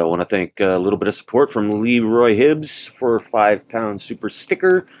 Well, I want to thank a little bit of support from Leroy Hibbs for a £5 super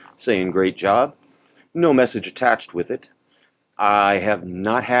sticker saying great job. No message attached with it. I have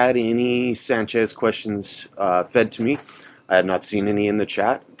not had any Sanchez questions fed to me. I have not seen any in the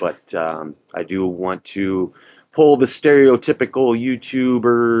chat, but I do want to pull the stereotypical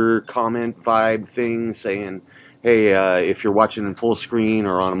YouTuber comment vibe thing saying, hey, if you're watching in full screen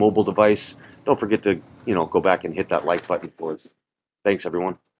or on a mobile device, don't forget to, go back and hit that like button for us. Thanks,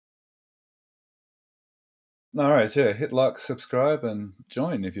 everyone. All right, yeah, hit like, subscribe, and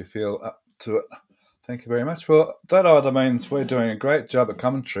join if you feel up to it. Thank you very much. Well, that either means we're doing a great job at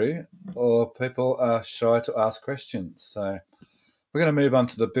commentary or people are shy to ask questions. So we're going to move on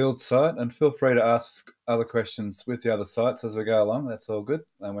to the build site, and feel free to ask other questions with the other sites as we go along. That's all good,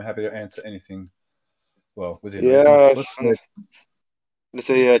 and we're happy to answer anything, within reason.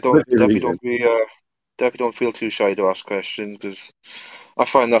 Definitely don't feel too shy to ask questions because I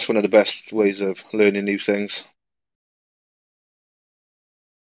find that's one of the best ways of learning new things.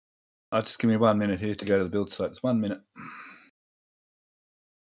 Just give me 1 minute here to go to the build site. It's 1 minute.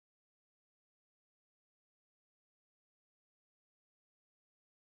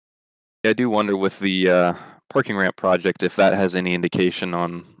 I do wonder with the parking ramp project if that has any indication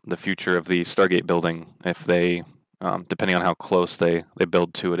on the future of the Stargate building, if they, depending on how close they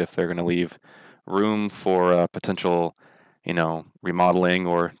build to it, if they're going to leave room for potential, remodeling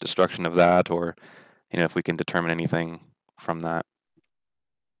or destruction of that, or, if we can determine anything from that.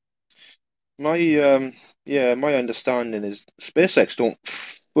 My understanding is SpaceX don't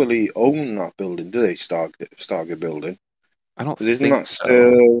fully own that building, do they? Stargate building. I don't Isn't think that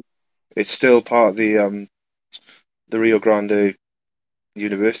so. It's still part of the Rio Grande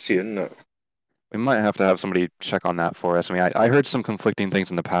University, isn't it? We might have to have somebody check on that for us. I mean, I heard some conflicting things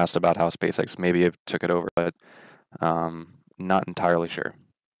in the past about how SpaceX maybe have took it over, but not entirely sure.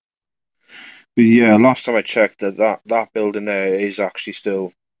 But yeah, last time I checked, that building there is actually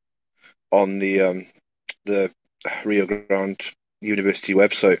still on the Rio Grande University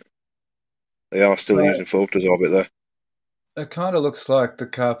website. They are still using photos of it there. It kind of looks like the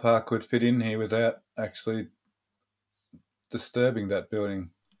car park would fit in here without actually disturbing that building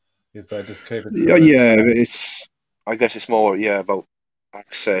if they just keep it. Yeah, I guess it's more about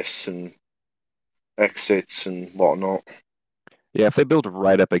access and exits and whatnot. Yeah, if they build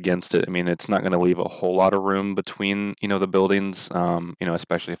right up against it, I mean, it's not going to leave a whole lot of room between, the buildings,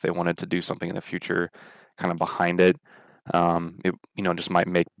 especially if they wanted to do something in the future kind of behind it. It, just might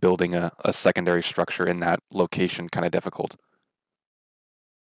make building a secondary structure in that location kind of difficult.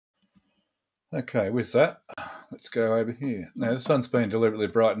 Okay, with that, let's go over here. Now, this one's been deliberately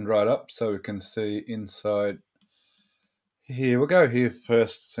brightened right up so we can see inside here. We'll go here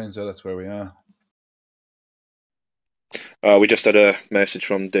first, seems though that's where we are. We just had a message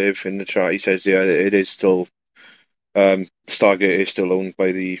from Dave in the chat. He says, it is still, Stargate is still owned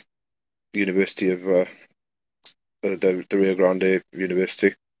by the University of the Rio Grande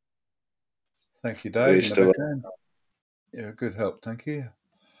University. Thank you, Dave, in the background. Yeah, good help, thank you.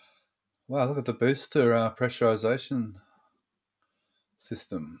 Wow, look at the booster pressurization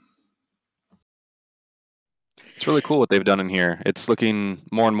system. It's really cool what they've done in here. It's looking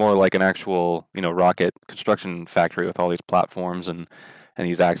more and more like an actual, rocket construction factory with all these platforms and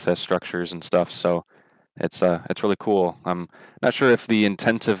these access structures and stuff. So it's really cool. I'm not sure if the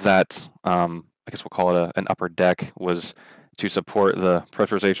intent of that, I guess we'll call it an upper deck, was to support the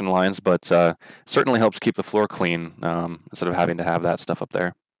pressurization lines, but certainly helps keep the floor clean instead of having to have that stuff up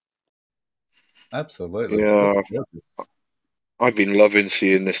there. Absolutely. Yeah, I've been loving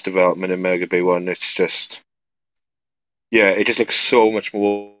seeing this development in Mega Bay 1. It's just, it just looks so much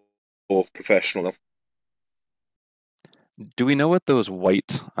more professional now. Do we know what those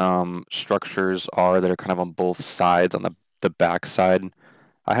white structures are that are kind of on both sides, on the back side?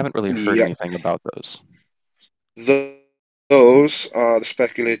 I haven't really heard anything about those. Those are the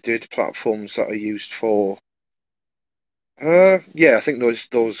speculated platforms that are used for. I think those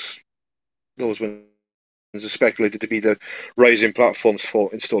ones are speculated to be the rising platforms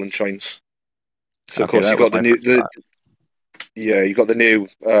for installing chines. So of course you got the new you got the new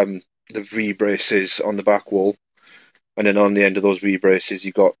the V braces on the back wall, and then on the end of those V braces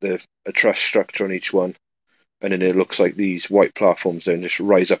you got a truss structure on each one, and then it looks like these white platforms then just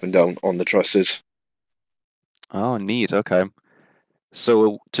rise up and down on the trusses. Oh, neat. Okay.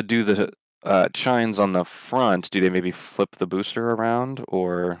 So to do the chines on the front, do they maybe flip the booster around,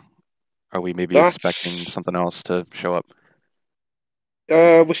 or are we maybe expecting something else to show up?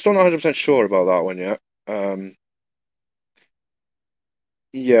 We're still not 100% sure about that one yet.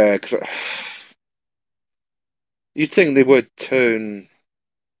 Cause you'd think they would turn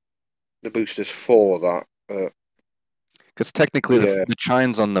the boosters for that. Because technically the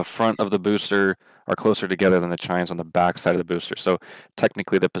chines on the front of the booster are closer together than the chines on the back side of the booster. So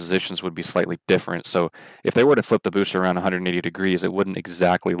technically the positions would be slightly different. So if they were to flip the booster around 180 degrees, it wouldn't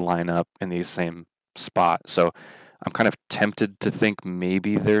exactly line up in the same spot. So I'm kind of tempted to think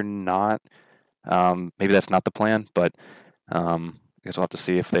maybe they're not. Maybe that's not the plan, but I guess we'll have to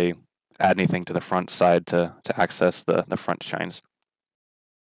see if they add anything to the front side to access the front chines.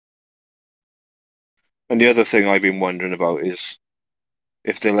 And the other thing I've been wondering about is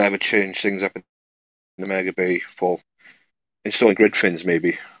if they'll ever change things up in the Mega Bay for installing grid fins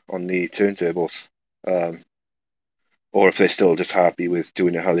maybe on the turntables. Or if they're still just happy with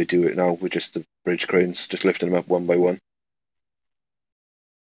doing it how they do it now, with just the bridge cranes, just lifting them up one by one.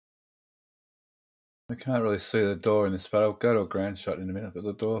 I can't really see the door in this, but I'll go to a grand shot in a minute. But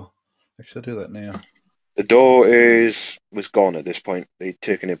the door, actually, I'll do that now. The door was gone at this point. They'd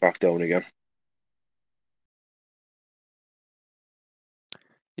taken it back down again.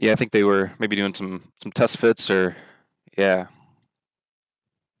 Yeah, I think they were maybe doing some test fits, or yeah.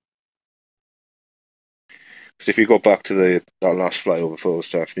 Because if you go back to that last flyover photo,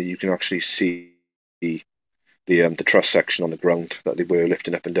 Stephanie, you can actually see the truss section on the ground that they were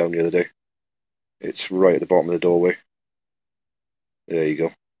lifting up and down the other day. It's right at the bottom of the doorway. There you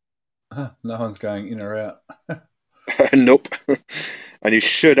go. No one's going in or out. Nope. And you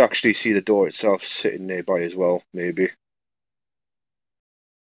should actually see the door itself sitting nearby as well, maybe.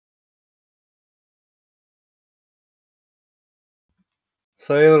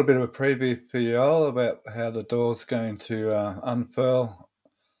 So a little bit of a preview for you all about how the door's going to unfurl.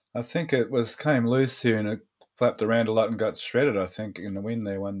 I think it came loose here and it flapped around a lot and got shredded, I think, in the wind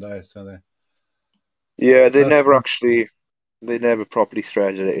there one day. They never properly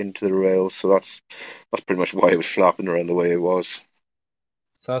threaded it into the rails, so that's pretty much why it was flapping around the way it was.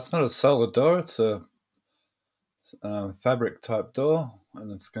 So it's not a solid door, it's a fabric type door,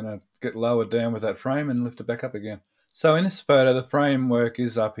 and it's going to get lowered down with that frame and lift it back up again. So in this photo, the framework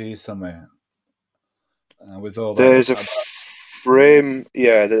is up here somewhere with all that. frame,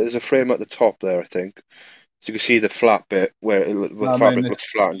 yeah, there's a frame at the top there, I think. So you can see the flat bit where the fabric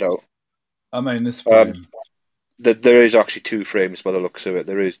looks flattened out. I mean this Um, frame. there is actually two frames by the looks of it.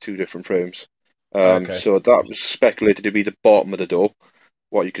 There is two different frames. Okay. So that was speculated to be the bottom of the door,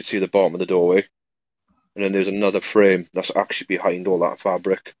 what you could see the bottom of the doorway. And then there's another frame that's actually behind all that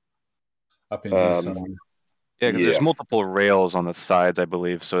fabric. Up in here somewhere. Yeah, because Yeah. there's multiple rails on the sides, I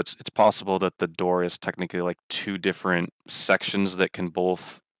believe. So it's possible that the door is technically like two different sections that can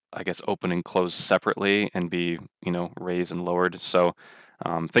both, I guess, open and close separately and be, raised and lowered. So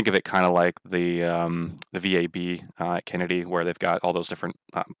think of it kind of like the VAB at Kennedy, where they've got all those different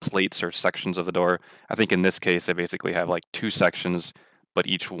plates or sections of the door. I think in this case, they basically have like two sections, but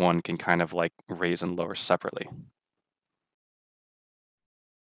each one can kind of like raise and lower separately.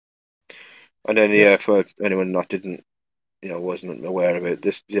 And then, for anyone that wasn't aware of it,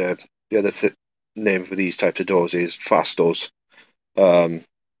 the other name for these types of doors is fast doors. Because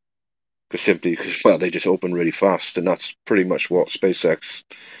they just open really fast, and that's pretty much what SpaceX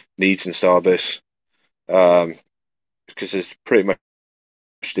needs in Starbase. Because it's pretty much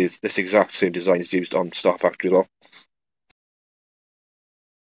this exact same design is used on Star Factory as well.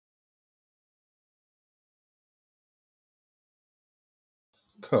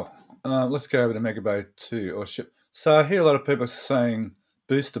 Cool. Let's go over to Mega Bay 2 or ship. So I hear a lot of people saying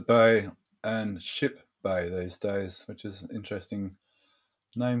Booster Bay and Ship Bay these days, which is interesting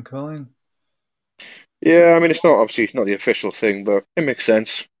name calling. Yeah, I mean it's obviously not the official thing, but it makes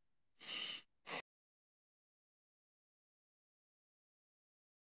sense.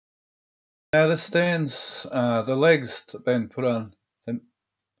 Now the stands, the legs been put on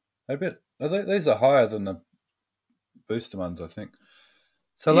a bit. These are higher than the booster ones, I think.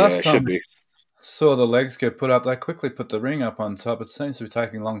 So Yeah, last it time should be. saw the legs get put up, they quickly put the ring up on top. It seems to be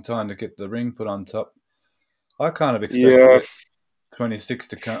taking a long time to get the ring put on top. I kind of expected Yeah, it 26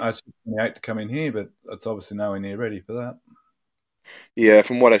 to come, 28 to come in here, but it's obviously nowhere near ready for that. yeah.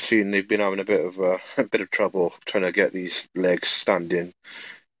 From what I've seen, they've been having a bit of a bit of trouble trying to get these legs standing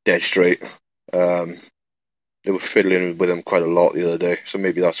dead straight. They were fiddling with them quite a lot the other day, so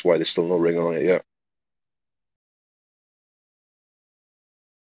maybe that's why there's still no ring on it yet.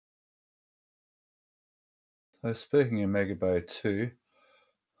 So speaking of Mega Bay 2,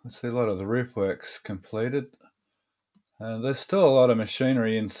 I see a lot of the roof works completed. There's still a lot of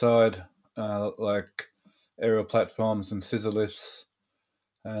machinery inside, like aerial platforms and scissor lifts,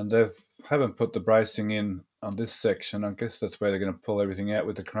 and they haven't put the bracing in on this section. I guess that's where they're going to pull everything out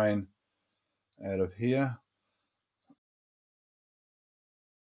with the crane out of here.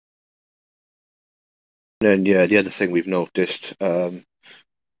 And then, yeah, the other thing we've noticed,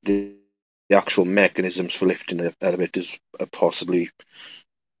 the actual mechanisms for lifting the elevators are possibly,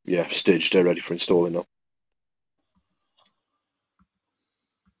 staged. They're ready for installing now.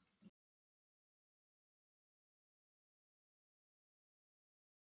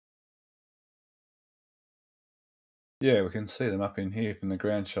 Yeah, we can see them up in here from the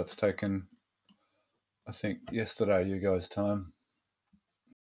ground shots taken, I think, yesterday, you guys' time.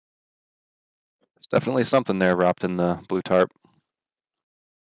 It's definitely something there wrapped in the blue tarp.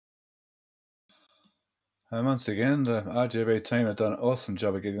 And once again, the RGV team have done an awesome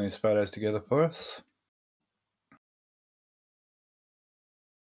job of getting these photos together for us.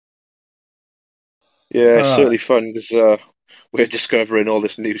 Yeah, it's All certainly fun because we're discovering all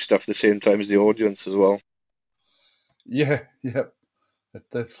this new stuff at the same time as the audience as well. Yeah, yep. It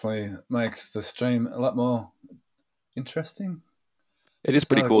definitely makes the stream a lot more interesting. It is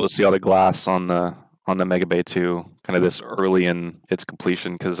pretty cool to see all the glass on the Mega Bay 2, kind of this early in its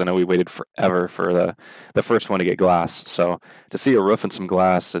completion, because I know we waited forever for the first one to get glass. So to see a roof and some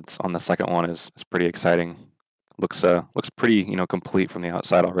glass, it's on the second one is pretty exciting. Looks pretty complete from the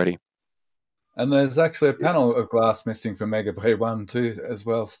outside already. And there's actually a panel of glass missing from Mega Bay 1 too, as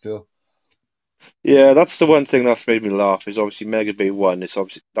well, still. Yeah, that's the one thing that's made me laugh is obviously Mega Bay 1 is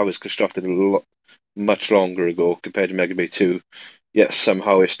obviously that was constructed much longer ago compared to Mega Bay 2, yet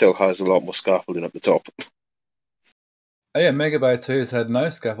somehow it still has a lot more scaffolding up the top. Oh, yeah, Mega Bay 2 has had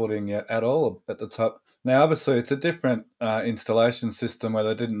no scaffolding yet at all at the top. Now, obviously, it's a different installation system where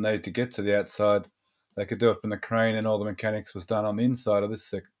they didn't need to get to the outside. They could do it from the crane, and all the mechanics was done on the inside of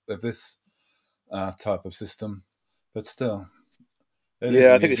this type of system. But still, it is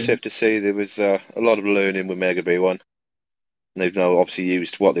Yeah, I think it's amusing. safe to say there was a lot of learning with Mega Bay 1. And they've now obviously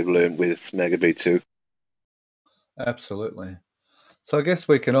used what they've learned with Mega Bay 2. Absolutely. So I guess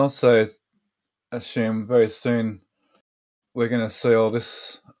we can also assume very soon we're going to see all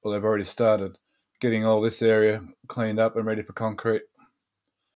this, well, they've already started getting all this area cleaned up and ready for concrete.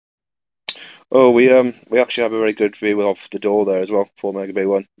 Oh, we actually have a very good view of the door there as well, 4 Megabay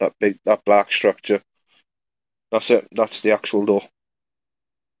one. That black structure. That's it. That's the actual door.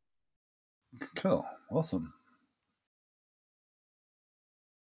 Cool. Awesome.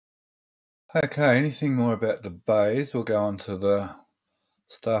 Okay, anything more about the bays? We'll go on to the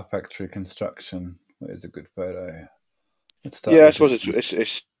Star Factory construction. Where's a good photo? Let's start Yeah, I with suppose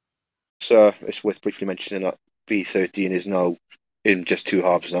this one. it's worth briefly mentioning that B13 is now in just two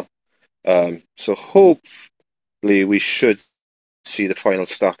halves now. So hopefully we should see the final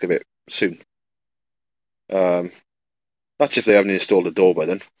stack of it soon. That's if they haven't installed the door by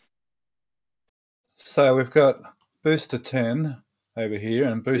then. So we've got booster 10 over here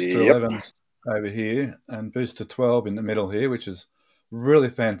and booster Yep. 11 over here and booster 12 in the middle here, which is really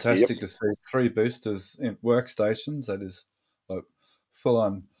fantastic to see 3 boosters in workstations. That is like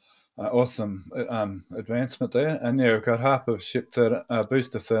full-on awesome advancement there. And yeah, we've got half of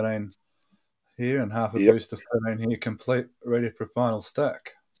booster 13 here and half of Yep. booster 13 here complete, ready for final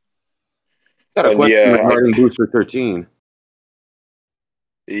stack. Got a And question yeah, regarding Booster 13.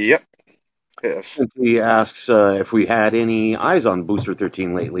 Yep. Yes. He asks if we had any eyes on Booster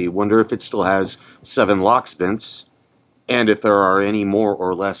 13 lately. Wonder if it still has 7 LOX vents, and if there are any more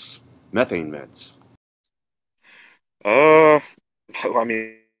or less methane vents. I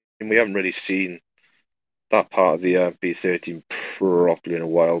mean, we haven't really seen that part of the B13 properly in a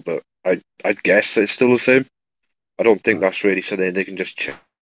while, but I'd guess it's still the same. I don't think that's really something they can just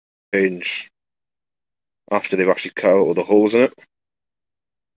change after they've actually cut out all the holes in it.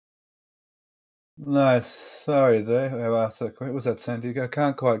 No, sorry there. I've asked that question. Was that Sandy? I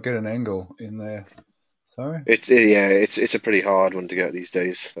can't quite get an angle in there. Sorry? It's a pretty hard one to get these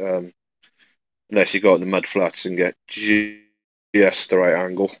days, unless you go out in the mud flats and get just the right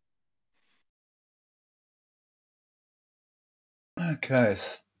angle. Okay,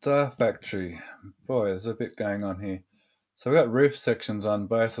 Star Factory. Boy, there's a bit going on here. So we've got roof sections on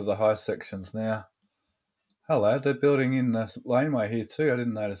both of the high sections now. Hello, they're building in the laneway here too. I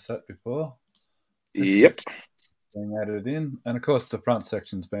didn't notice that before. This Yep. section being added in. And of course the front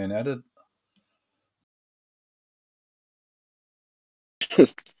section's being added.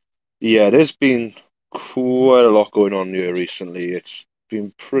 Yeah, there's been quite a lot going on here recently. It's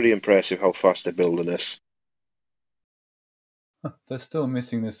been pretty impressive how fast they're building this. They're still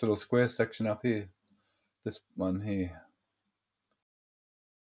missing this little square section up here. This one here.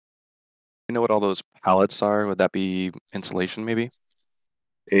 You know what all those pallets are? Would that be insulation, maybe?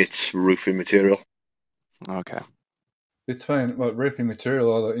 It's roofing material. Okay. Between roofing material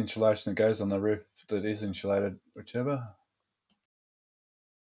or the insulation that goes on the roof that is insulated, whichever.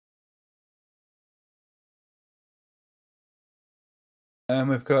 And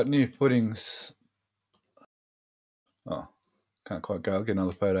we've got new footings. Oh, can't quite go. I'll get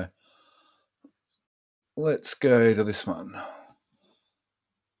another photo. Let's go to this one.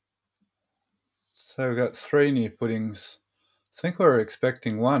 So we've got 3 new footings. I think we were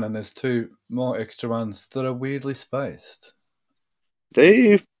expecting 1, and there's 2 more extra ones that are weirdly spaced.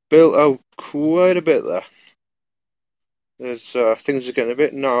 They've built out quite a bit there. There's things are getting a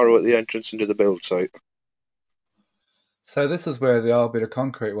bit narrow at the entrance into the build site. So this is where the old bit of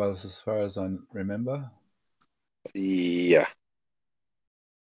concrete was, as far as I remember. Yeah.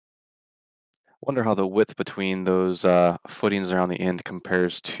 Wonder how the width between those footings around the end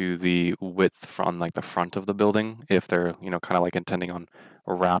compares to the width from like the front of the building, if they're, kind of like intending on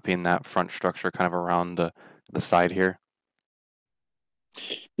wrapping that front structure kind of around the side here.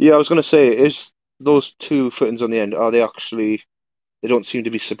 Yeah, I was going to say, is those 2 footings on the end, are they actually, they don't seem to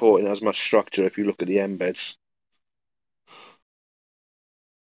be supporting as much structure if you look at the embeds.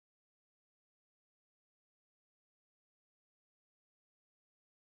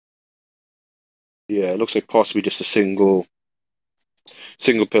 Yeah, it looks like possibly just a single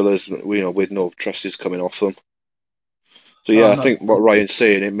pillars, with no trusses coming off them. So yeah, Oh, I no. think what Ryan's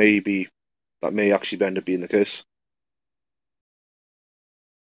saying, that may actually end up being the case.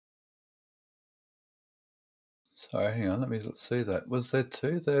 Sorry, hang on. Let me see that. Was there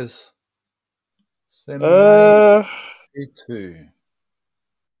 2? There may Uh, be 2.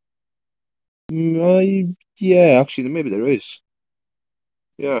 yeah, actually, maybe there is.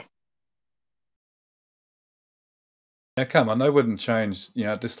 Yeah. Now, come on, they wouldn't change,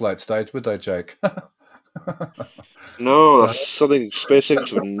 at this late stage, would they, Jake? No, So, that's something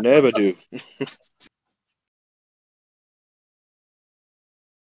SpaceX would never do.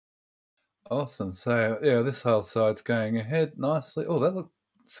 awesome. So, yeah, this whole side's going ahead nicely. Oh, that look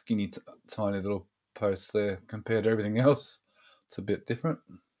skinny, tiny little post there compared to everything else. It's a bit different.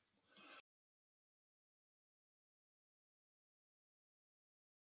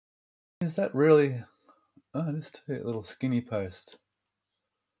 Is that really? Oh, just a little skinny post.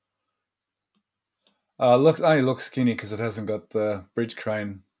 Only looks skinny because it hasn't got the bridge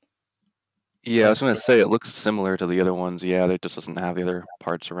crane. Yeah, I was going to say it looks similar to the other ones. Yeah, it just doesn't have the other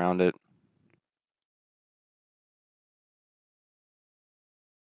parts around it.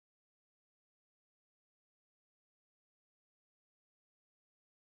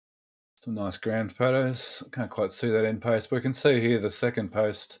 Some nice ground photos. Can't quite see that end post, but we can see here the second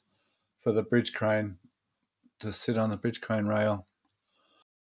post for the bridge crane to sit on the bridge crane rail.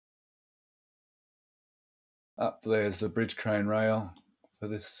 Up there's the bridge crane rail for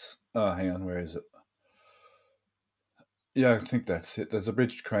this. Oh, hang on, where is it? Yeah, I think that's it. There's a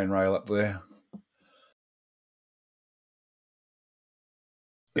bridge crane rail up there.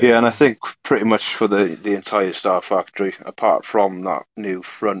 Yeah, and I think pretty much for the entire Star Factory, apart from that new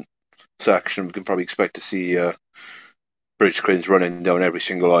front section, we can probably expect to see bridge cranes running down every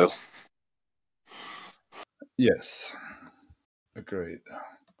single aisle. Yes, agreed.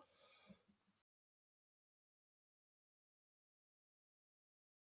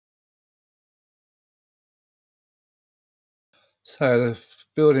 So they're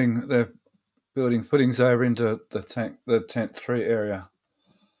building footings over into the tent 3 area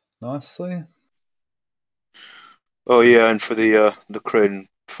nicely. Oh yeah, and for the crane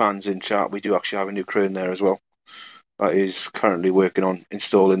fans in chat, we do actually have a new crane there as well. That is currently working on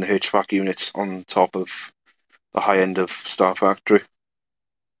installing the HVAC units on top of the high end of Star Factory.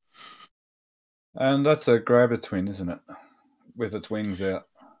 And that's a Grabber twin, isn't it? With its wings out.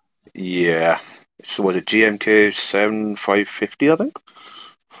 Yeah. So was it GMK 7550, I think?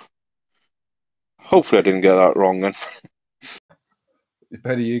 Hopefully I didn't get that wrong then.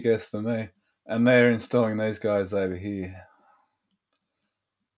 Better you guess than me. And they're installing these guys over here.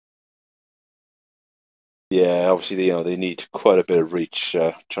 Yeah, obviously they need quite a bit of reach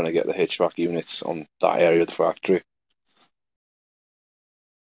trying to get the HVAC units on that area of the factory.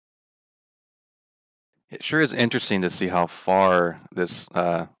 It sure is interesting to see how far this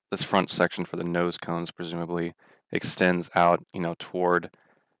this front section for the nose cones presumably extends out, toward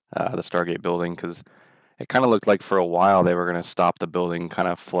the Stargate building, because it kind of looked like for a while they were going to stop the building kind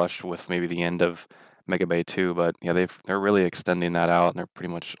of flush with maybe the end of Mega Bay 2, but yeah, they're really extending that out, and they're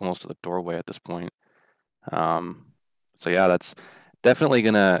pretty much almost to the doorway at this point. So yeah, that's definitely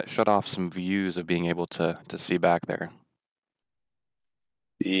going to shut off some views of being able to see back there.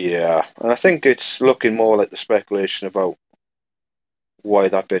 Yeah, and I think it's looking more like the speculation about why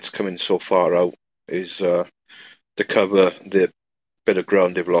that bit's coming so far out is to cover the bit of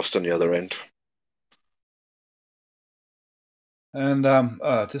ground they've lost on the other end. And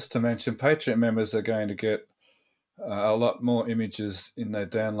just to mention, Patreon members are going to get a lot more images in their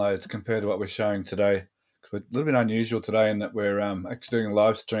downloads compared to what we're showing today. We're a little bit unusual today in that we're actually doing a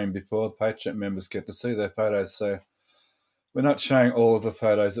live stream before the Patreon members get to see their photos. So we're not showing all of the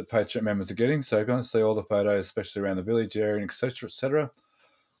photos that Patreon members are getting. So if you want to see all the photos, especially around the village area, etc.,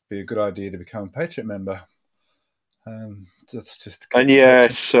 be a good idea to become a Patreon member. That's just to keep And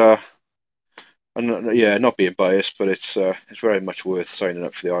yes, not being biased, but it's very much worth signing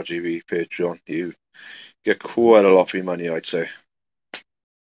up for the RGV Patreon. You get quite a lot for your money, I'd say.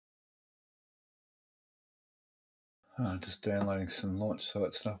 Just downloading some launch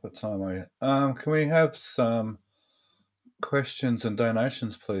site stuff. What time are you? Can we have some questions and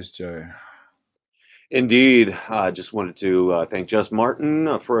donations, please, Joe? Indeed. I just wanted to thank Just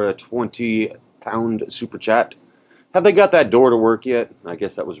Martin for a 20-pound super chat. Have they got that door to work yet? I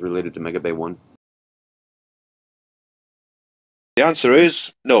guess that was related to Mega Bay 1. The answer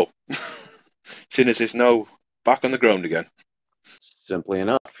is no. Seeing as it's now back on the ground again. Simply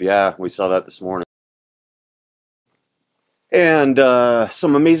enough. Yeah, we saw that this morning. And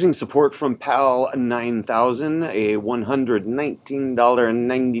some amazing support from PAL 9000, a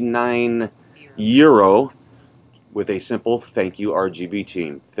 €119.99 with a simple thank you, RGB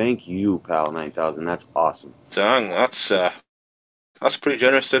team. Thank you, PAL 9000. That's awesome. Dang, that's a pretty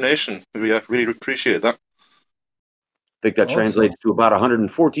generous donation. We really appreciate that. I think that translates to about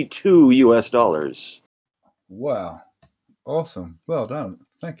 142 US dollars. Wow. Awesome. Well done.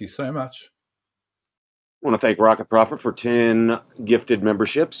 Thank you so much. I want to thank Rocket Prophet for 10 gifted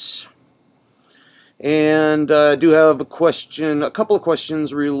memberships. And I do have a couple of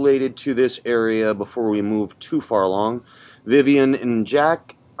questions related to this area before we move too far along. Vivian and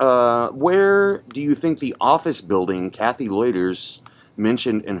Jack, where do you think the office building Kathy Loiters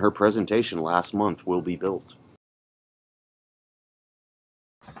mentioned in her presentation last month will be built?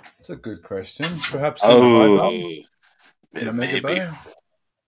 That's a good question. Perhaps in the high bomb? In a Mega Bay?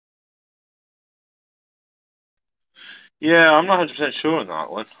 Yeah, I'm not 100% sure on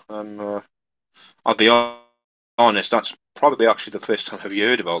that one. I'll be honest, that's probably actually the first time I've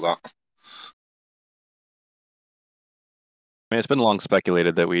heard about that. I mean, it's been long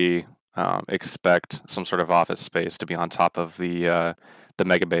speculated that we expect some sort of office space to be on top of the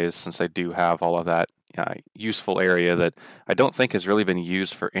mega bays, since they do have all of that useful area that I don't think has really been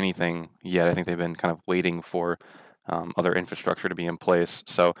used for anything yet. I think they've been kind of waiting for other infrastructure to be in place.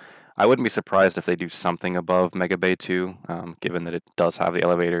 So I wouldn't be surprised if they do something above Mega Bay 2, given that it does have the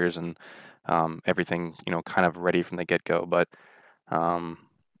elevators and everything, kind of ready from the get-go. But um,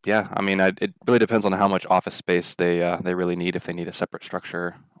 yeah, I mean, it really depends on how much office space they really need, if they need a separate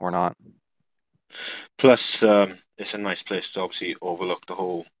structure or not. Plus, it's a nice place to obviously overlook the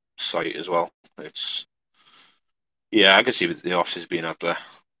whole site as well. Yeah, I could see the offices being up there.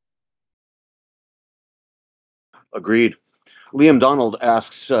 Agreed. Liam Donald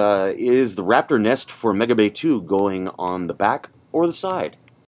asks, is the Raptor nest for Mega Bay 2 going on the back or the side?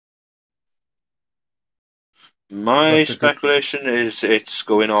 My That's a good. speculation is it's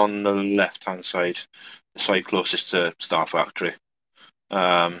going on the left-hand side, the side closest to Star Factory.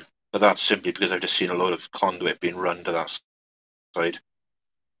 But that's simply because I've just seen a load of conduit being run to that side.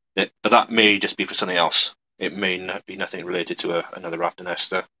 But that may just be for something else. It may not be nothing related to another Raptor nest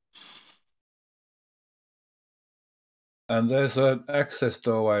there. And there's an access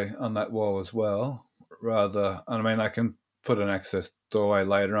doorway on that wall as well. I mean, I can put an access doorway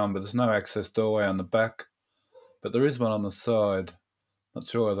later on, but there's no access doorway on the back. But there is one on the side. Not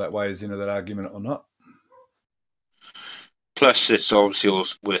sure if that weighs into that argument or not. Plus, it's obviously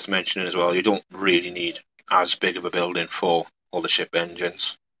also worth mentioning as well, you don't really need as big of a building for all the ship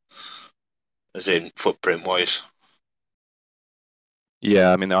engines, as in footprint-wise.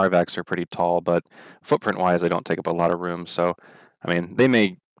 Yeah, I mean, the RVACs are pretty tall, but footprint-wise, they don't take up a lot of room. So, I mean, they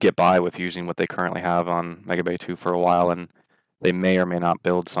may get by with using what they currently have on Mega Bay 2 for a while, and they may or may not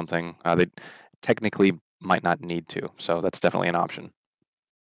build something. They technically might not need to, so that's definitely an option.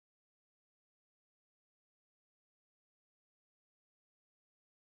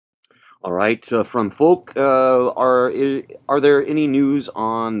 All right, from folk, are there any news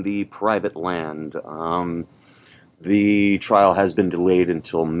on the private land? The trial has been delayed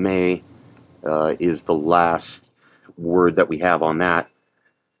until May, is the last word that we have on that.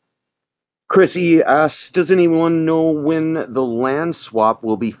 Chrissy asks, does anyone know when the land swap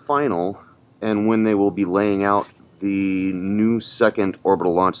will be final and when they will be laying out the new second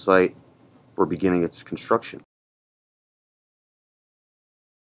orbital launch site for beginning its construction?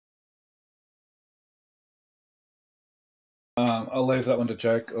 I'll leave that one to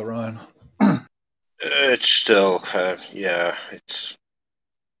Jake or Ryan. It's still, it's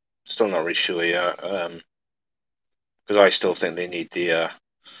still not really sure yet, because I still think they need the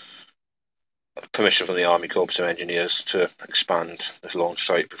permission from the Army Corps of Engineers to expand this launch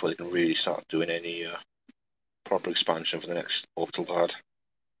site before they can really start doing any proper expansion for the next orbital pad.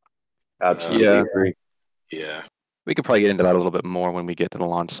 Absolutely Yeah. agree. Yeah. We could probably get into that a little bit more when we get to the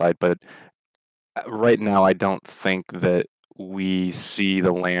launch site, but right now, I don't think that we see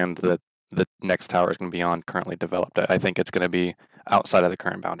the land that the next tower is going to be on currently developed. I think it's going to be outside of the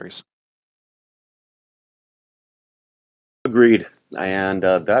current boundaries. Agreed. And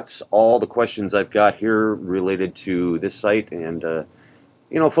that's all the questions I've got here related to this site. And,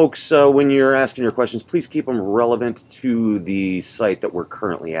 folks, when you're asking your questions, please keep them relevant to the site that we're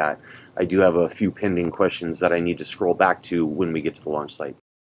currently at. I do have a few pending questions that I need to scroll back to when we get to the launch site.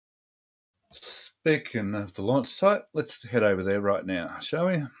 Speaking of the launch site, let's head over there right now, shall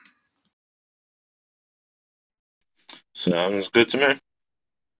we? Sounds good to me.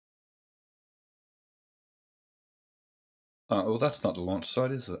 Oh, well, that's not the launch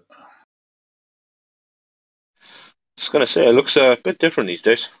site, is it? I was going to say, it looks a bit different these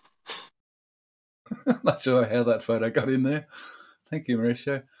days. Not sure how that photo got in there. Thank you,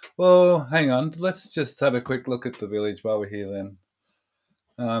 Mauricio. Well, hang on. Let's just have a quick look at the village while we're here then.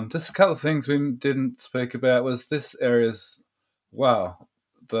 Just a couple of things we didn't speak about was this area's, wow,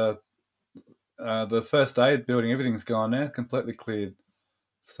 the first aid building, everything's gone now, completely cleared.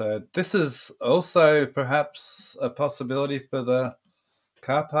 So this is also perhaps a possibility for the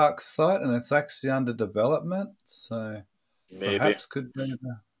car park site, and it's actually under development, so Maybe. perhaps could be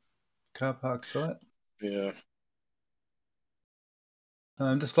the car park site. Yeah.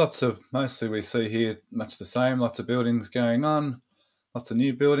 Just mostly we see here much the same, lots of buildings going on, lots of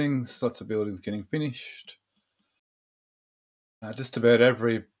new buildings, lots of buildings getting finished. Just about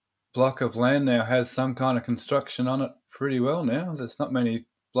every block of land now has some kind of construction on it pretty well now. There's not many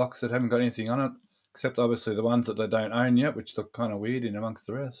blocks that haven't got anything on it, except obviously the ones that they don't own yet, which look kind of weird in amongst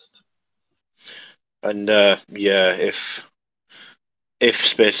the rest. And yeah, if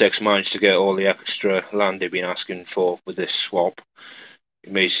SpaceX managed to get all the extra land they've been asking for with this swap,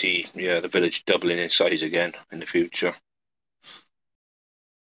 you may see the village doubling in size again in the future.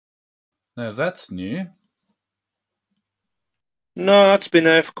 Now that's new. No, that's been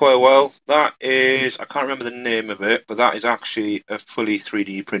there for quite a while. That is, I can't remember the name of it, but that is actually a fully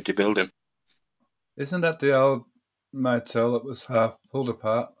 3D printed building. Isn't that the old motel that was half pulled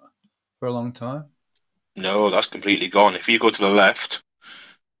apart for a long time? No, that's completely gone. If you go to the left,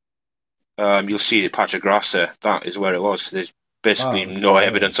 you'll see the patch of grass there. That is where it was. There's basically no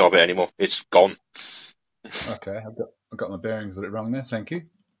evidence of it anymore. It's gone. Okay, I've got my bearings a bit wrong there. Thank you.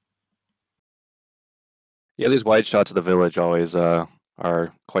 Yeah, these wide shots of the village always are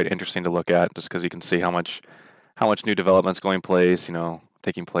quite interesting to look at, just because you can see how much new development's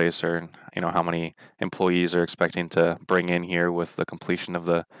taking place, or how many employees are expecting to bring in here with the completion of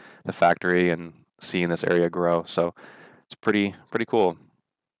the factory and seeing this area grow. So it's pretty cool.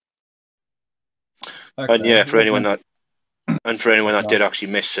 Okay. And yeah, for anyone that did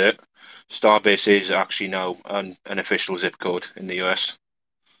actually miss it, Starbase is actually now an official zip code in the US.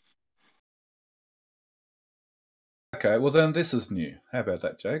 Okay, well then this is new. How about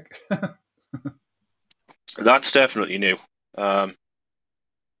that, Jake? That's definitely new. Oh,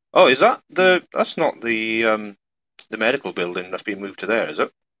 is that that's not the medical building that's been moved to there, is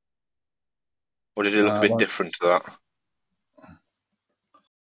it? Or did it look a bit different to that?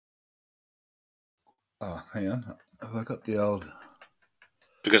 Oh, hang on. Have I got the old...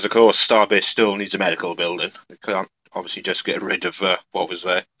 Because, of course, Starbase still needs a medical building. They can't obviously just get rid of what was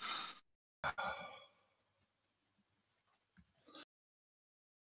there.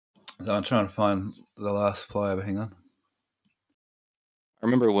 I'm trying to find the last flyover. Hang on. I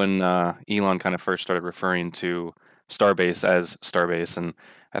remember when Elon kind of first started referring to Starbase as Starbase, and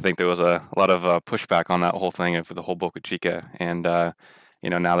I think there was a lot of pushback on that whole thing for the whole Boca Chica. And now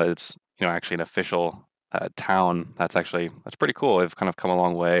that it's actually an official town, that's pretty cool. They've kind of come a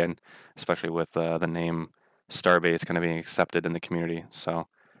long way, and especially with the name Starbase kind of being accepted in the community. So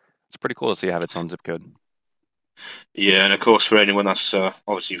it's pretty cool to see it have its own zip code. Yeah, and of course, for anyone that's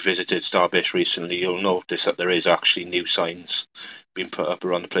obviously visited Starbase recently, you'll notice that there is actually new signs being put up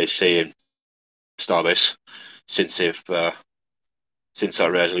around the place saying Starbase since since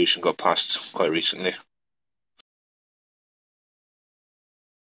that resolution got passed quite recently.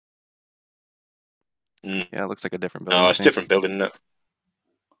 Yeah, it looks like a different building. No, it's a different building, isn't it?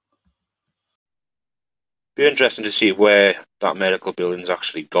 Be interesting to see where that medical building's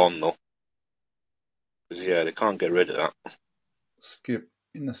actually gone, though. Because yeah, they can't get rid of that. Skip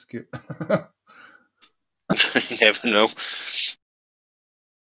in the skip. You never know.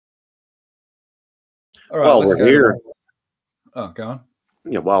 All right, While we're here, oh, go on.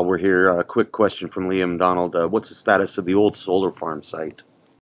 Yeah, while we're here, a quick question from Liam Donald. What's the status of the old solar farm site?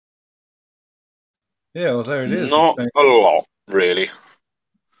 Yeah, well, there it is. Not a lot, really.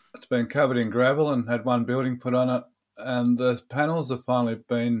 It's been covered in gravel and had one building put on it, and the panels have finally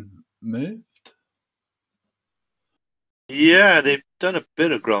been moved. Yeah, they've done a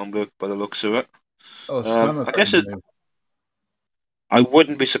bit of groundwork by the looks of it. Oh, some of I guess moved. I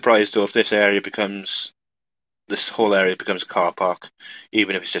wouldn't be surprised though if this whole area becomes a car park,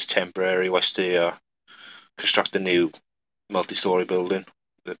 even if it's just temporary, whilst they construct a new multi-story building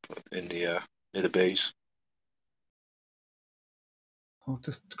in the near the base. I'll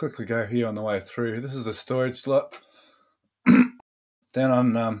just quickly go here on the way through. This is the storage lot down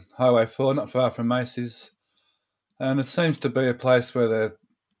on Highway 4, not far from Macy's. And it seems to be a place where they're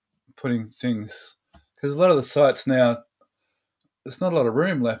putting things, because a lot of the sites now, there's not a lot of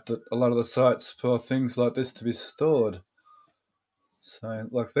room left at a lot of the sites for things like this to be stored. So,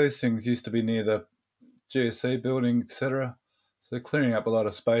 like, these things used to be near the GSE building, etc. So they're clearing up a lot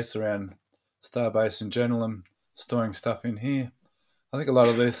of space around Starbase in general and storing stuff in here. I think a lot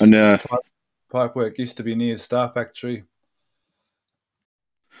of this pipe work used to be near the Star Factory.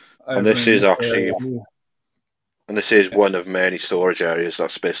 And this is actually, one of many storage areas that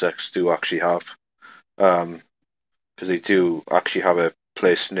SpaceX do actually have, because they do actually have a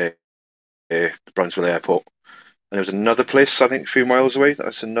place near the Brownsville Airport, and there's another place I think a few miles away.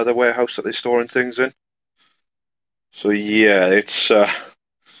 That's another warehouse that they're storing things in. So yeah, it's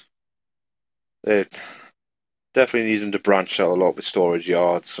they definitely needing to branch out a lot with storage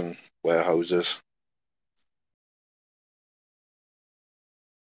yards and warehouses.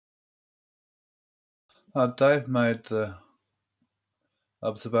 Dave made the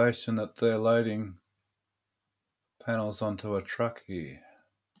observation that they're loading panels onto a truck here.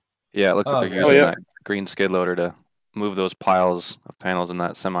 Yeah, it looks like they're using that green skid loader to move those piles of panels in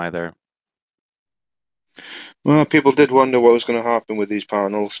that semi there. Well, people did wonder what was going to happen with these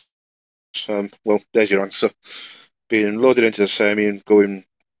panels. Well, there's your answer. Being loaded into the semi and going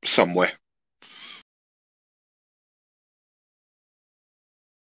somewhere.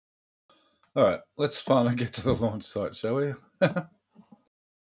 All right, let's finally get to the launch site, shall we?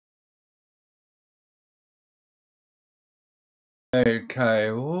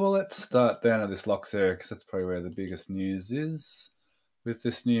 Okay, well, let's start down at this LOX area because that's probably where the biggest news is with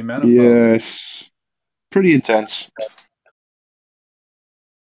this new manifold. Yes, pretty intense. Do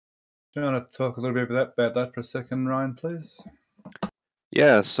you want to talk a little bit about that for a second, Ryan, please?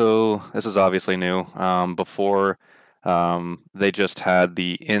 Yeah, so this is obviously new. Before, they just had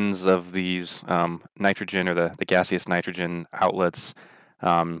the ends of these nitrogen or the gaseous nitrogen outlets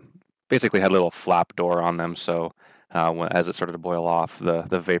basically had a little flap door on them. So as it started to boil off,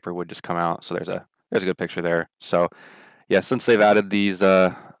 the vapor would just come out. So there's a good picture there. So yeah, since they've added these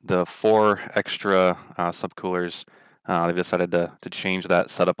the 4 extra subcoolers, they've decided to change that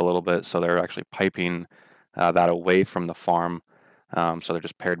setup a little bit. So they're actually piping that away from the farm. So they're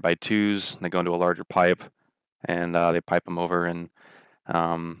just paired by 2s. They go into a larger pipe, and they pipe them over. And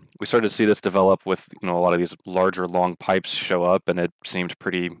we started to see this develop with a lot of these larger, long pipes show up, and it seemed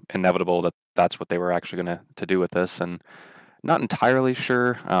pretty inevitable that that's what they were actually going to do with this. And not entirely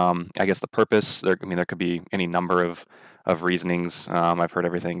sure. I guess the purpose. I mean, there could be any number of reasonings. I've heard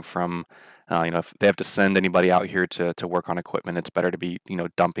everything from, if they have to send anybody out here to work on equipment, it's better to be,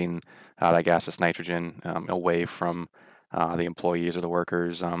 dumping that gaseous nitrogen away from the employees or the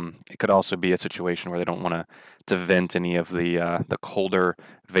workers. It could also be a situation where they don't want to vent any of the colder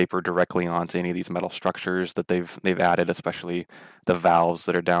vapor directly onto any of these metal structures that they've added, especially the valves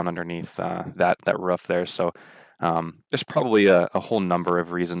that are down underneath that roof there. So there's probably a whole number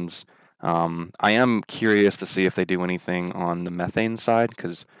of reasons. I am curious to see if they do anything on the methane side,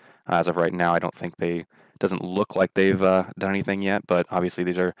 because as of right now, I don't think they doesn't look like they've done anything yet. But obviously,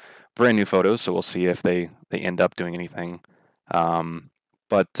 these are brand new photos, so we'll see if they end up doing anything.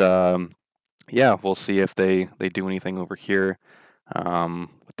 But yeah, we'll see if they do anything over here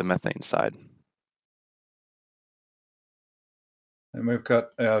with the methane side. And we've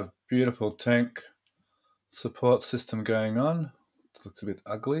got our beautiful tank support system going on. It looks a bit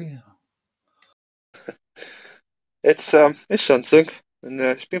ugly. It's something, and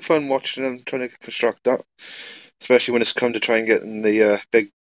it's been fun watching them trying to construct that, especially when it's come to try and get in the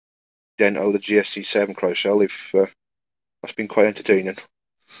big dent out of the GSC7 crush shell. That's been quite entertaining.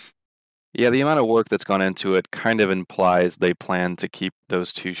 Yeah, the amount of work that's gone into it kind of implies they plan to keep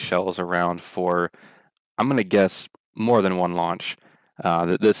those 2 shells around for, I'm going to guess, more than one launch.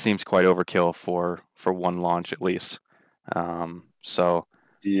 This seems quite overkill for one launch at least. So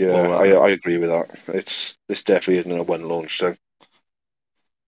Yeah, we'll I agree with that. This definitely isn't a one launch thing.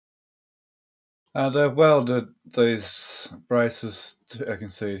 They've welded these braces. I can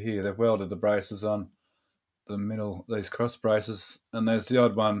see it here. They've welded the braces on the middle, these cross braces, and there's the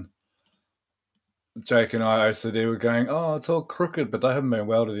odd one. Jake and I OCD were going, oh, it's all crooked, but they haven't been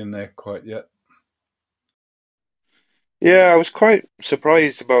welded in there quite yet. Yeah, I was quite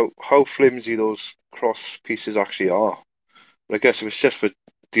surprised about how flimsy those cross pieces actually are. But I guess if it's just for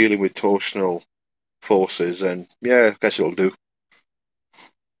dealing with torsional forces, and yeah, I guess it'll do.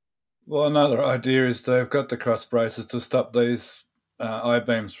 Well, another idea is they've got the cross braces to stop these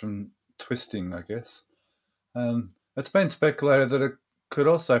I-beams from twisting, I guess. It's been speculated that it could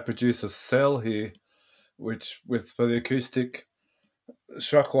also produce a cell here, which for the acoustic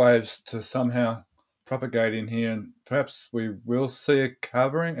shockwaves to somehow propagate in here, and perhaps we will see a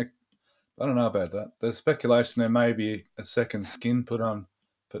covering. I don't know about that. There's speculation there may be a second skin put on,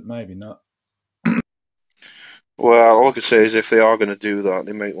 but maybe not. Well, all I could say is if they are going to do that,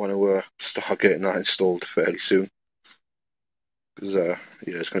 they might want to start getting that installed fairly soon. Because yeah,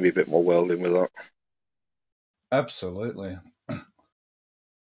 it's going to be a bit more welding with that. Absolutely.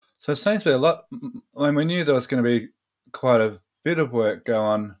 So it seems to be a lot. I mean, we knew there was going to be quite a bit of work go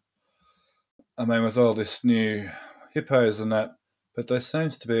on. I mean, with all this new hippos and that, but there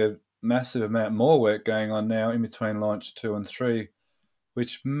seems to be a massive amount more work going on now in between launch 2 and 3,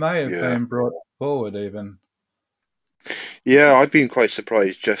 which may have been brought forward even. Yeah, I've been quite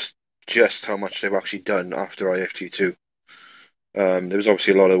surprised just how much they've actually done after IFT2. There was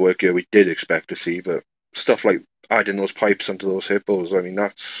obviously a lot of work here we did expect to see, but stuff like adding those pipes onto those hippos, I mean,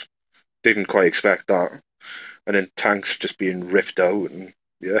 didn't quite expect that. And then tanks just being ripped out, and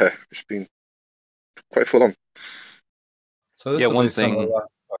yeah, it's been quite full on. So this yeah, will one be some of thing. the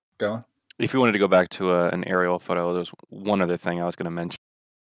go on. If you wanted to go back to an aerial photo, there's one other thing I was going to mention.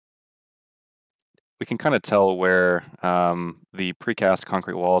 we can kind of tell where the precast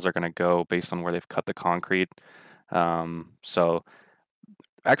concrete walls are going to go based on where they've cut the concrete. So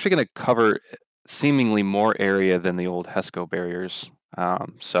actually going to cover seemingly more area than the old HESCO barriers.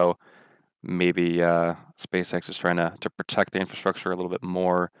 So maybe SpaceX is trying to protect the infrastructure a little bit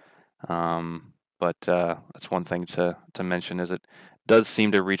more. But that's one thing to mention is it does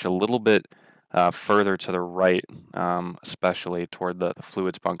seem to reach a little bit further to the right, especially toward the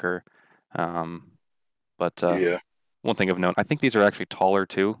fluids bunker. But Yeah. one thing of note, I think these are actually taller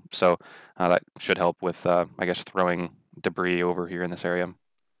too, so that should help with, I guess, throwing debris over here in this area.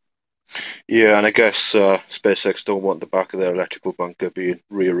 Yeah, and I guess SpaceX don't want the back of their electrical bunker being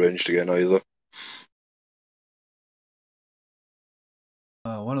rearranged again either.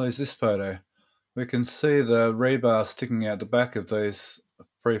 One of these, this photo, we can see the rebar sticking out the back of these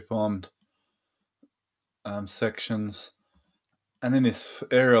preformed sections. And in this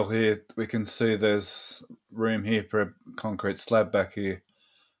aerial here, we can see there's room here for a concrete slab back here.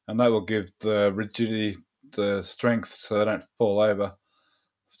 And that will give the rigidity, the strength, so they don't fall over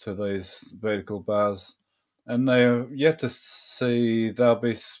to these vertical bars. And they're yet to see, they'll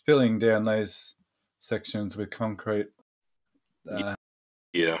be filling down these sections with concrete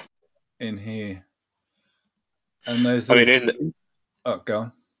Yeah. in here. And there's I mean, go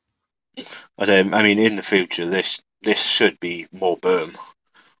on. I mean, in the future, this should be more berm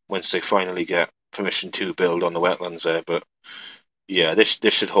once they finally get permission to build on the wetlands there. But yeah, this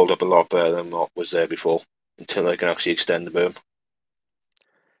should hold up a lot better than what was there before until they can actually extend the berm.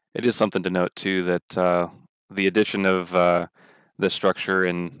 It is something to note too that the addition of the structure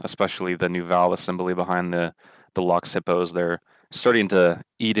and especially the new valve assembly behind the LOX hippos, they're starting to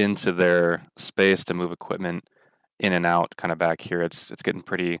eat into their space to move equipment in and out kind of back here. It's getting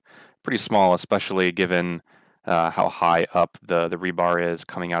pretty small, especially given how high up the rebar is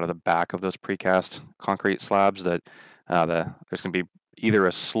coming out of the back of those precast concrete slabs. That there's going to be either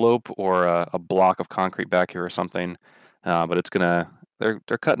a slope or a block of concrete back here or something, but it's gonna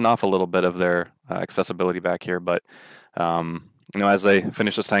they're cutting off a little bit of their accessibility back here. But as they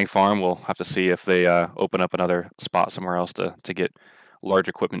finish this tank farm, we'll have to see if they open up another spot somewhere else to get large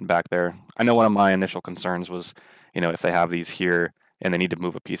equipment back there. I know one of my initial concerns was, if they have these here and they need to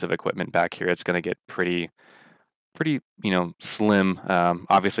move a piece of equipment back here, it's going to get pretty slim.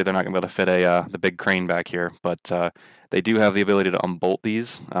 Obviously, they're not going to be able to fit the big crane back here, but they do have the ability to unbolt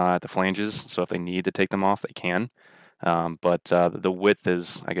these at the flanges. So if they need to take them off, they can. But the width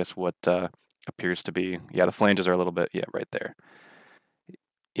is, I guess, what appears to be. Yeah, the flanges are a little bit. Yeah, right there.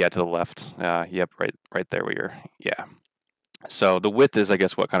 Yeah, to the left. Yep, right there where you're. Yeah. So the width is, I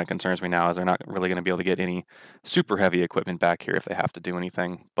guess, what kind of concerns me now is they're not really going to be able to get any super heavy equipment back here if they have to do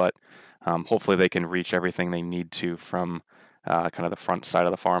anything. But hopefully they can reach everything they need to from kind of the front side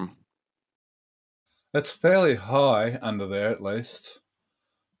of the farm. It's fairly high under there, at least.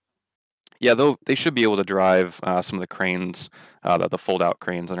 Yeah, they should be able to drive some of the cranes, the fold-out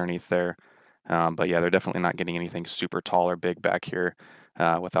cranes underneath there. But yeah, they're definitely not getting anything super tall or big back here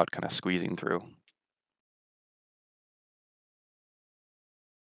without kind of squeezing through.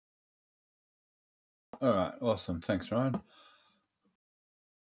 All right, awesome. Thanks, Ryan.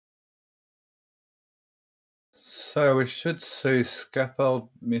 So we should see scaffold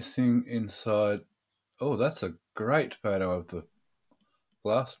missing inside. Oh, that's a great photo of the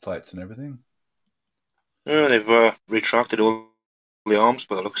glass plates and everything. Yeah, they've retracted all the arms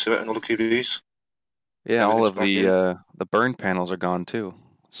by the looks of it and all the QBs. Yeah, all of Everything's back in. the burn panels are gone too,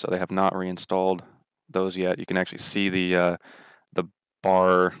 so they have not reinstalled those yet. You can actually see the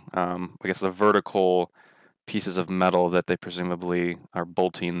bar, I guess the vertical pieces of metal that they presumably are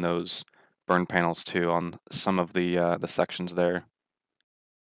bolting those burn panels to on some of the sections there.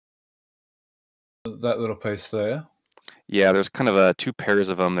 That little piece there. Yeah, there's kind of two pairs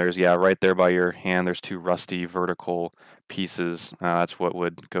of them. There's right there by your hand. There's two rusty vertical pieces. That's what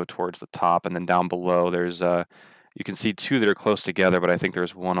would go towards the top, and then down below there's you can see two that are close together, but I think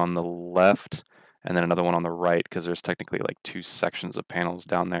there's one on the left and then another one on the right because there's technically like two sections of panels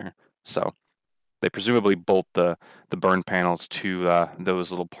down there. So they presumably bolt the burn panels to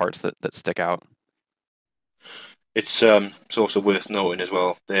those little parts that stick out. It's also worth noting as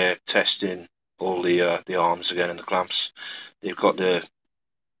well. They're testing all the arms again and the clamps. They've got the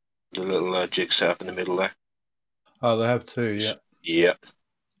little jig set up in the middle there. Oh, they have two. Yeah. Yeah.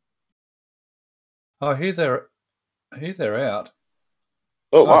 Oh, here they're out.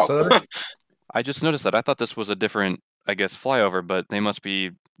 Oh wow. So I just noticed that. I thought this was a different, I guess, flyover, but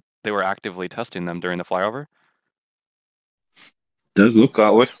they were actively testing them during the flyover. Does look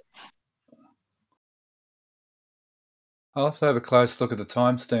that way. I'll have to have a close look at the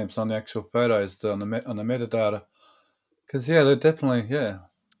timestamps on the actual photos on the metadata, because they're definitely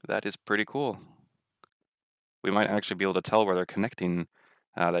That is pretty cool. We might actually be able to tell where they're connecting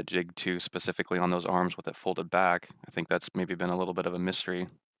that jig to specifically on those arms with it folded back. I think that's maybe been a little bit of a mystery.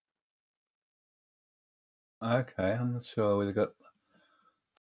 Okay. I'm not sure whether got.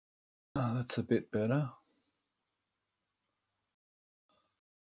 Oh, that's a bit better.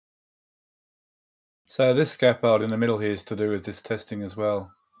 So this scaffold in the middle here is to do with this testing as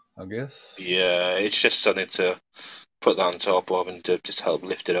well, I guess. Yeah, it's just something to put that on top of and to just help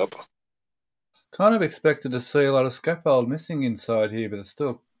lift it up. Kind of expected to see a lot of scaffold missing inside here, but there's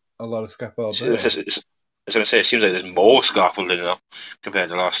still a lot of scaffold there. I was going to say, it seems like there's more scaffolding now compared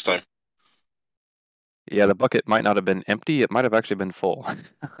to last time. Yeah, the bucket might not have been empty. It might have actually been full.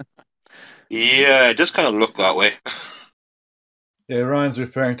 Yeah, it does kind of look that way. Yeah, Ryan's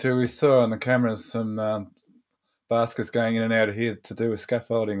referring to, we saw on the cameras some baskets going in and out of here to do with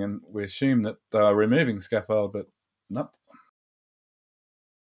scaffolding, and we assume that they are removing scaffold, but nope.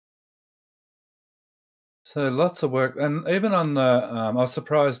 So lots of work, and even on the, I was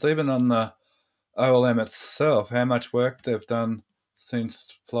surprised, even on the OLM itself, how much work they've done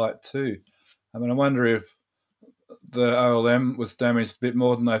since Flight 2. I mean, I wonder if the OLM was damaged a bit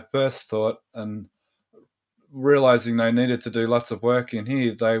more than they first thought, and realizing they needed to do lots of work in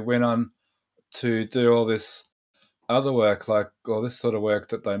here, they went on to do all this other work, or this sort of work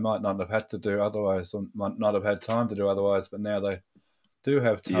that they might not have had to do otherwise, or might not have had time to do otherwise, but now they do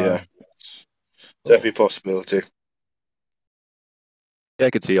have time. Yeah, definitely a possibility. Yeah, I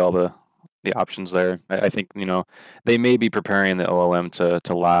could see all the options there. I think, they may be preparing the OLM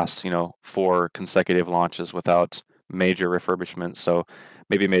to last, 4 consecutive launches without major refurbishment. So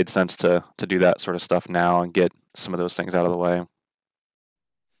maybe it made sense to do that sort of stuff now and get some of those things out of the way.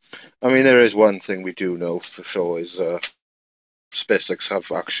 I mean, there is one thing we do know for sure is SpaceX have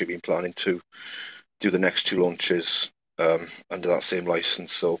actually been planning to do the next 2 launches under that same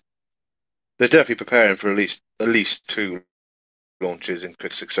license. So they're definitely preparing for at least 2 launches in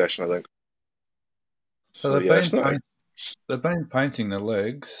quick succession, I think. So they've been painting the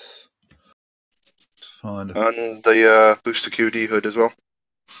legs. And the booster QD hood as well.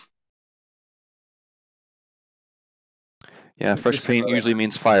 Yeah, fresh paint usually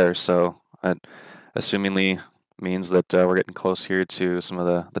means fire, so that assumingly means that we're getting close here to some of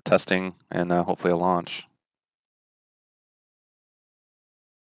the testing and hopefully a launch.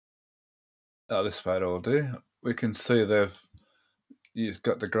 Oh, this photo will do. We can see you've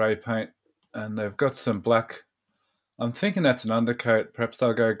got the grey paint, and they've got some black. I'm thinking that's an undercoat. Perhaps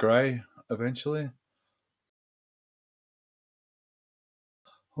they'll go grey eventually.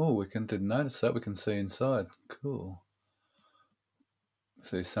 Oh, didn't notice that. We can see inside. Cool.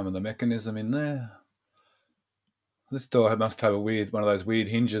 See some of the mechanism in there. This door must have one of those weird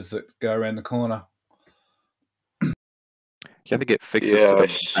hinges that go around the corner. Yeah, I think it fixes to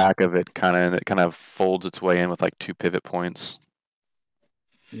the back of it, and it kind of folds its way in with like 2 pivot points.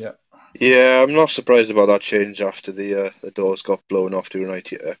 Yeah. Yeah, I'm not surprised about that change after the doors got blown off during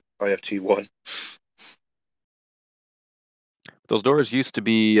IFT1. Those doors used to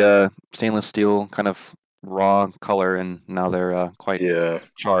be stainless steel, kind of raw color, and now they're quite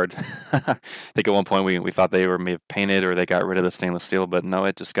charred. I think at one point we thought they were maybe painted or they got rid of the stainless steel, but no,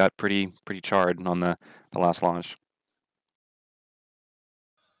 it just got pretty charred on the last launch.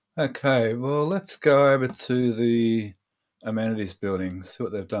 Okay, well, let's go over to the amenities building, see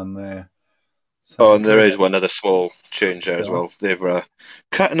what they've done there. So and there is one other small change there as well. They've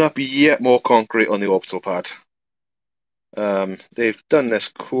cutting up yet more concrete on the orbital pad. They've done this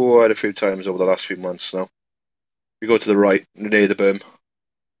quite a few times over the last few months now. You go to the right, near the berm.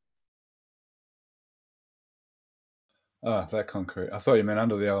 Oh, that concrete. I thought you meant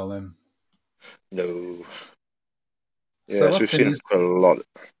under the OLM. No. Yeah, so we've seen quite a lot.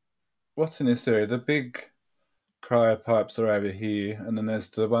 What's in this area? The big cryo pipes are over here, and then there's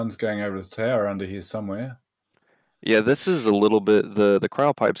the ones going over the tower under here somewhere. Yeah, this is a little bit, the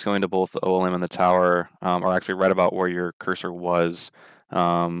cryo pipes going to both the OLM and the tower are actually right about where your cursor was.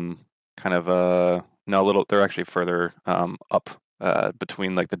 They're actually further up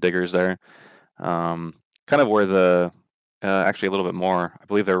between like the diggers there. Kind of where actually a little bit more, I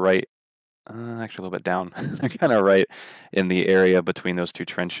believe they're right, actually a little bit down. They're kind of right in the area between those 2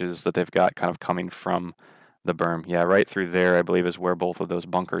 trenches that they've got kind of coming from the berm. Yeah, right through there, I believe, is where both of those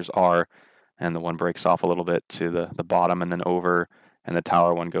bunkers are. And the one breaks off a little bit to the bottom and then over, and the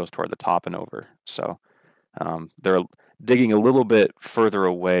tower one goes toward the top and over. So they're digging a little bit further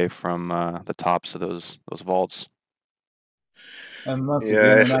away from the tops of those vaults. And once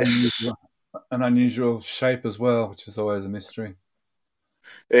again, an unusual shape as well, which is always a mystery.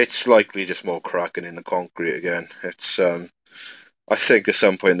 It's likely just more cracking in the concrete again. It's I think at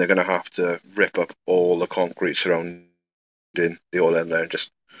some point they're going to have to rip up all the concrete surrounding the oil end there and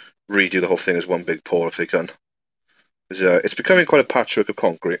just redo the whole thing as one big pour if they can. It's becoming quite a patchwork of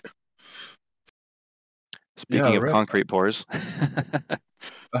concrete. Speaking Yeah, of right. concrete pours,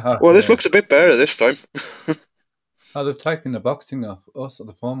 Well, this Yeah. looks a bit better this time. Oh, they've taken the boxing off, also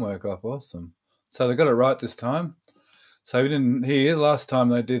the formwork off. Awesome. So they got it right this time. So we didn't hear last time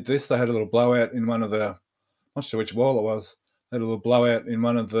they did this. They had a little blowout in one of the, not sure which wall it was. They had a little blowout in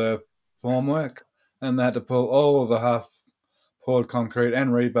one of the formwork, and they had to pull all of the half poured concrete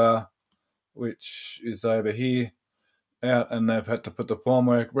and rebar, which is over here, out, and they've had to put the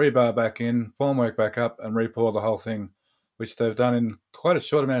formwork, rebar back in, formwork back up, and re-pour the whole thing, which they've done in quite a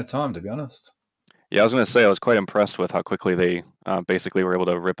short amount of time, to be honest. yeah, I was going to say I was quite impressed with how quickly they basically were able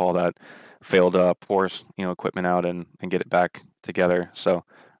to rip all that failed pours, equipment out and get it back together. So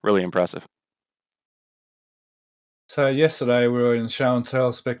really impressive. So yesterday we were in show and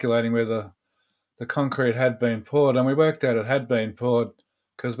tell speculating whether the concrete had been poured, and we worked out it had been poured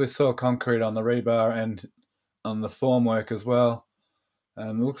because we saw concrete on the rebar and on the formwork as well.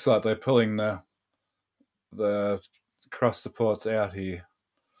 And it looks like they're pulling the cross supports out here.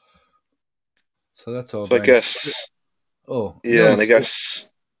 So that's all So I been. guess, Oh, yeah, nearly and I guess,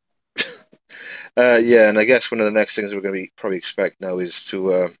 yeah, and I guess one of the next things we're going to be probably expect now is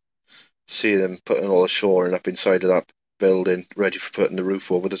to see them putting all the shoring up inside of that building, ready for putting the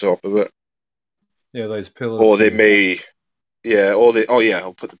roof over the top of it. Yeah, those pillars. Or they here. may,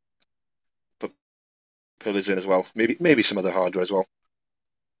 I'll put the pillars in as well. Maybe some other hardware as well,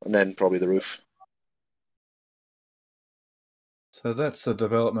 and then probably the roof. So that's the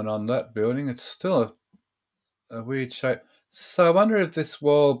development on that building. It's still a weird shape. So I wonder if this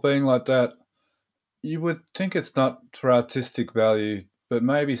wall being like that, you would think it's not for artistic value, but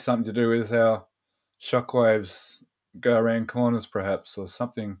maybe something to do with how shockwaves go around corners, perhaps, or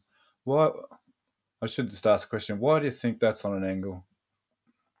something. Why? I should just ask a question. Why do you think that's on an angle?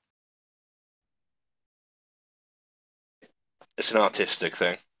 It's an artistic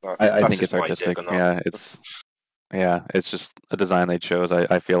thing. I That's think just it's my take artistic. on that. It's just a design they chose.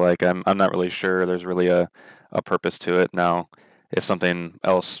 I feel like I'm not really sure there's really a purpose to it. Now, if something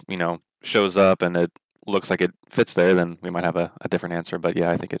else, shows up and it looks like it fits there, then we might have a different answer. But yeah,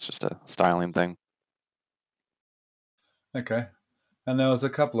 I think it's just a styling thing. Okay. And there was a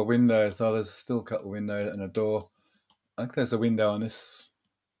couple of windows. Oh, there's still a couple of windows and a door. I think there's a window on this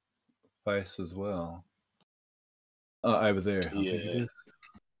face as well. Oh, over there, I think it Yeah, is.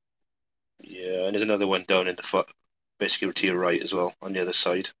 yeah, and there's another one down in the foot, basically to your right as well, on the other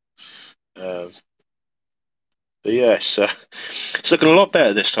side. Um, but yeah, it's looking a lot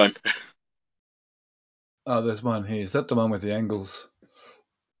better this time. Oh, there's one here. Is that the one with the angles?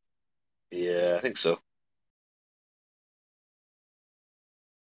 Yeah, I think so.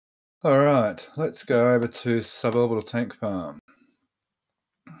 All right, let's go over to suborbital tank farm,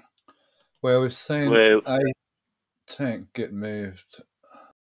 where we've seen Well, a tank get moved.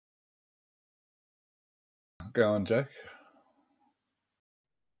 Go on, Jack.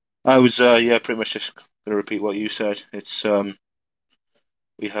 I was pretty much just going to repeat what you said. It's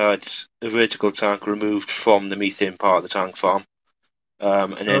we had a vertical tank removed from the methane part of the tank farm,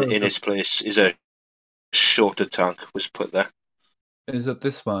 and then So in its place is a shorter tank was put there. is it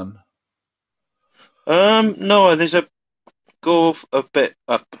this one? No, there's a go a bit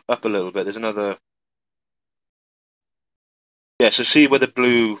up a little bit. There's another. Yeah, so see where the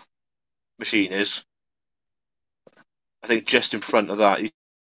blue machine is. I think just in front of that, you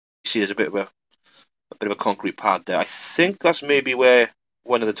see there's a bit of a concrete pad there. I think that's maybe where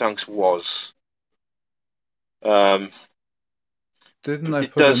one of the tanks was. Um, Didn't they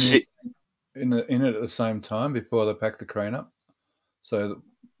it put a does. new in it at the same time before they packed the crane up? So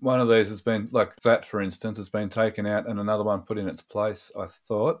one of these has been, like that, for instance, has been taken out and another one put in its place, I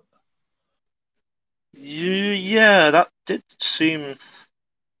thought. Yeah, that did seem.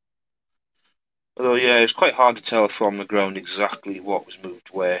 Although, yeah, it's quite hard to tell from the ground exactly what was moved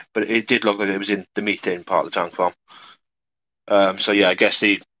where, but it did look like it was in the methane part of the tank farm. So yeah, I guess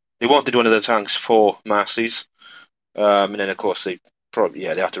they wanted one of the tanks for Massey's, and then of course they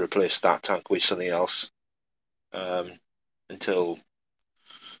they have to replace that tank with something else um, until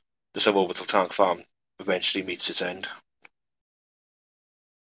the suborbital tank farm eventually meets its end.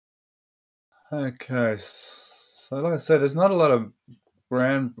 Okay, so like I said, there's not a lot of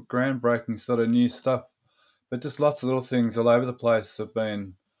groundbreaking sort of new stuff, but just lots of little things all over the place have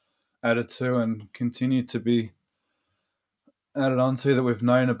been added to and continue to be added on to that we've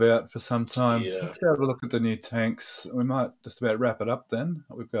known about for some time. So Yeah. let's go have a look at the new tanks. We might just about wrap it up then.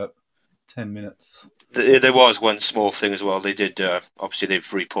 We've got 10 minutes. There was one small thing as well. They did, obviously,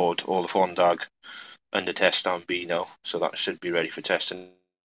 they've repoured all the Fondag under test on B now, so that should be ready for testing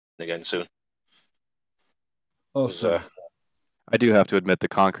again soon. Awesome. I do have to admit the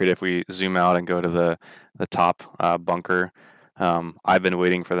concrete, if we zoom out and go to the top bunker, I've been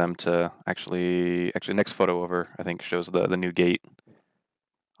waiting for them to actually next photo over, I think, shows the new gate.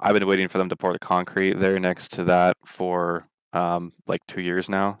 I've been waiting for them to pour the concrete there next to that for like 2 years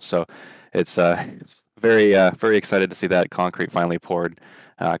now. So it's very excited to see that concrete finally poured,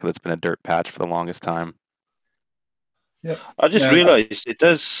 because it's been a dirt patch for the longest time. Yep. I just Now, realised it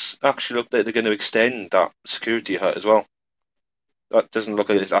does actually look like they're going to extend that security hut as well. That doesn't look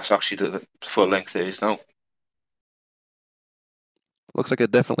like that's actually the full length it is now. Looks like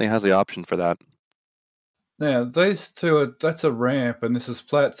it definitely has the option for that. now these two are, that's a ramp and this is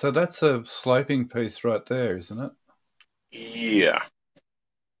flat, so that's a sloping piece right there, isn't it? Yeah.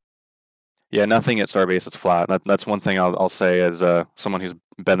 Yeah, nothing at Starbase is flat. That's one thing I'll say as someone who's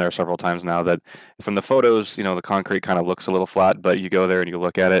been there several times now, that from the photos, you know, the concrete kind of looks a little flat, but you go there and you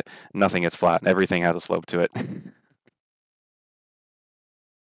look at it, nothing is flat. Everything has a slope to it.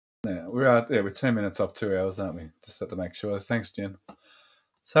 Yeah, we're 10 minutes up 2 hours, aren't we? Just have to make sure. Thanks, Jen.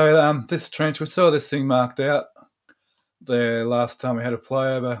 So this trench, we saw this thing marked out there last time we had a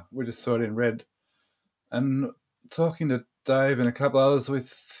flyover. We just saw it in red. And talking to Dave and a couple others, we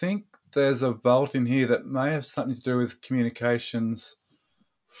think there's a vault in here that may have something to do with communications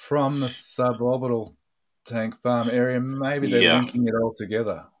from the suborbital tank farm area. Maybe they're Yeah. linking it all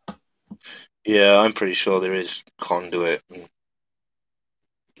together. Yeah, I'm pretty sure there is conduit and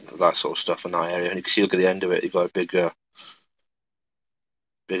that sort of stuff in that area. And you can see, look at the end of it, you've got a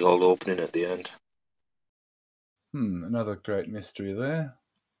big old opening at the end. Another great mystery there.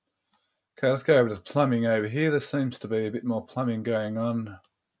 Okay, let's go over to the plumbing over here. There seems to be a bit more plumbing going on.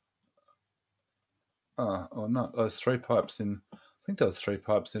 Oh, or not. Those 3 pipes in. I think there was 3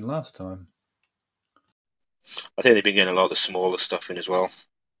 pipes in last time. I think they've been getting a lot of the smaller stuff in as well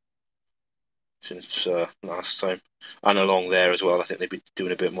since last time. And along there as well, I think they've been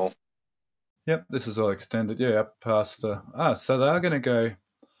doing a bit more. Yep, this is all extended. Yeah, up past the... so they are going to go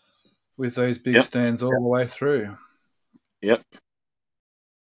with these big Yep. stands all the way through. Yep.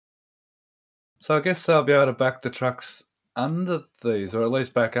 So I guess they'll be able to back the trucks under these, or at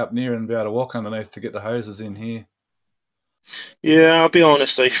least back up near and be able to walk underneath to get the hoses in here. Yeah, I'll be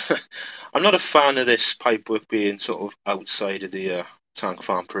honest, I'm not a fan of this pipework being sort of outside of the tank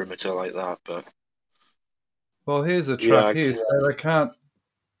farm perimeter like that, but Well, here's a truck here, so they can't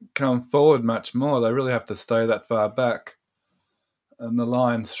come forward much more. They really have to stay that far back. And the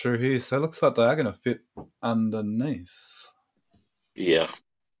lines through here, so it looks like they are going to fit underneath. yeah.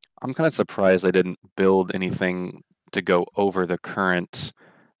 I'm kind of surprised they didn't build anything to go over the current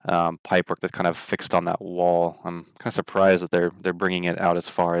pipework that's kind of fixed on that wall. I'm kind of surprised that they're bringing it out as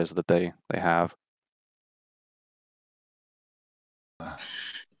far as that they have.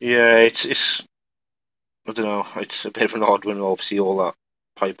 Yeah, it's I don't know, it's a bit of an odd one, obviously all that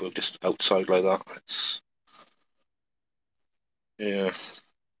pipework just outside like that. Yeah.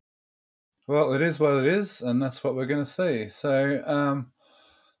 Well, it is what it is, and that's what we're going to see. So,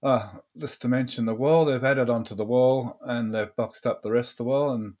 just to mention the wall, they've added onto the wall, and they've boxed up the rest of the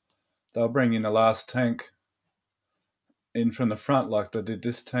wall, and they'll bring in the last tank in from the front like they did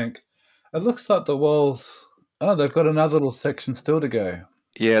this tank. It looks like the walls... Oh, they've got another little section still to go.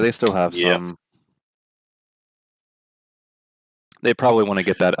 Yeah, they still have some. They probably want to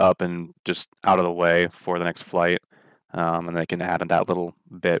get that up and just out of the way for the next flight, and they can add that little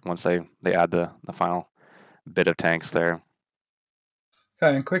bit once they add the final bit of tanks there.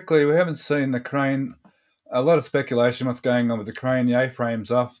 Okay, and quickly, we haven't seen the crane. A lot of speculation what's going on with the crane. The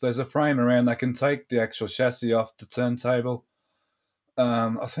A-frame's off. There's a frame around. They can take the actual chassis off the turntable.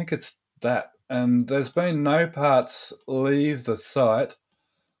 I think it's that. And there's been no parts leave the site.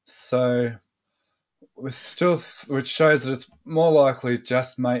 So, which shows that it's more likely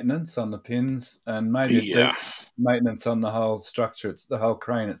just maintenance on the pins and maybe a deep maintenance on the whole structure. It's the whole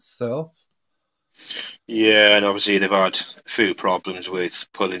crane itself. Yeah, and obviously they've had a few problems with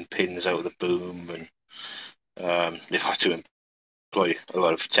pulling pins out of the boom, and they've had to employ a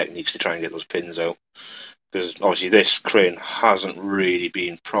lot of techniques to try and get those pins out. Because obviously this crane hasn't really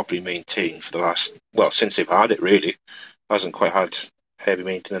been properly maintained for the last, well, since they've had it, really. Hasn't quite had heavy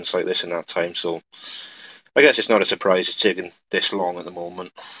maintenance like this in that time, so I guess it's not a surprise it's taken this long at the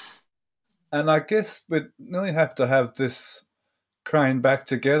moment. And I guess we'd nearly have to have this crane back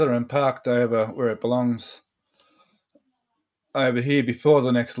together and parked over where it belongs. over here before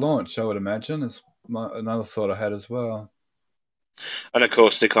the next launch, I would imagine, is another thought I had as well. And of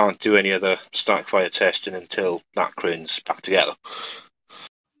course, they can't do any other static fire testing until that crane's back together.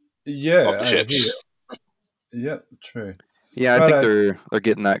 Yeah, Of the over ships. here. Yep, true. Yeah, I think they're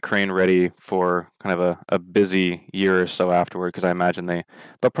getting that crane ready for kind of a busy year or so afterward, because I imagine they'll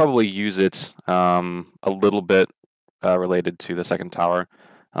probably use it a little bit related to the second tower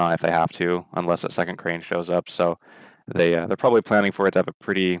if they have to, unless a second crane shows up. So they're probably planning for it to have a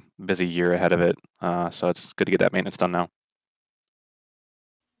pretty busy year ahead of it. So it's good to get that maintenance done now.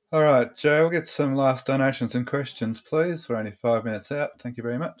 All right, Joe, we'll get some last donations and questions, please. We're only 5 minutes out. Thank you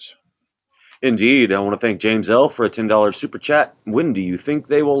very much. Indeed. I want to thank James L. for a $10 super chat. When do you think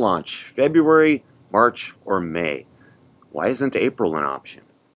they will launch? February, March, or May? Why isn't April an option?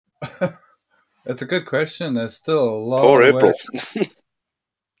 That's a good question. There's still a lot Poor of April. work.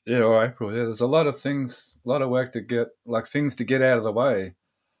 Yeah, or April. Yeah, there's a lot of things, a lot of work to get, like things to get out of the way.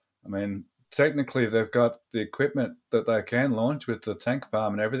 I mean, technically they've got the equipment that they can launch with the tank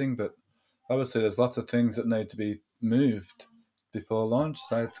farm and everything, but obviously there's lots of things that need to be moved before launch.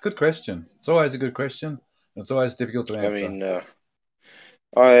 So it's a good question. It's always a good question. And it's always difficult to answer. I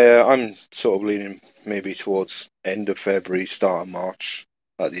mean, I'm sort of leaning maybe towards end of February, start of March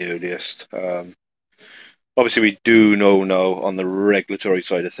at the earliest. Obviously, we do know now on the regulatory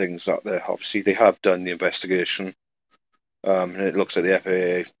side of things that they have done the investigation, and it looks like the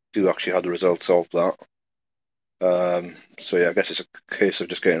FAA do actually have the results of that. So yeah, I guess it's a case of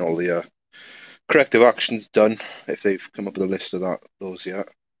just getting all the corrective actions done if they've come up with a list of those yet,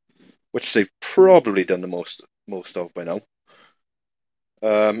 which they've probably done the most of by now.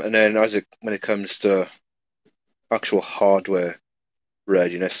 And then when it comes to actual hardware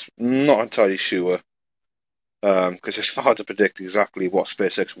readiness, not entirely sure, because it's hard to predict exactly what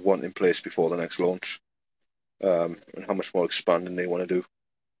SpaceX want in place before the next launch, and how much more expanding they want to do.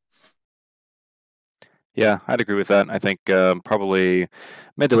 Yeah, I'd agree with that. I think probably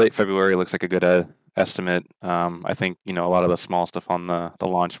mid to late February looks like a good estimate. I think a lot of the small stuff on the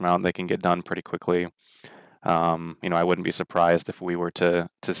launch mount they can get done pretty quickly. I wouldn't be surprised if we were to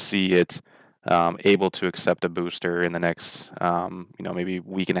see it able to accept a booster in the next maybe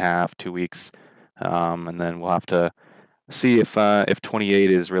week and a half, 2 weeks, and then we'll have to see if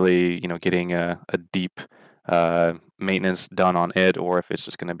 28 is really getting a deep maintenance done on it, or if it's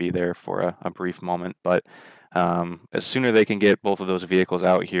just going to be there for a brief moment. But as sooner they can get both of those vehicles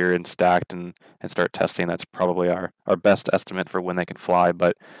out here and stacked and start testing, that's probably our best estimate for when they can fly.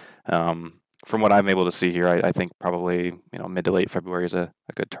 But from what I'm able to see here, I think probably mid to late February is a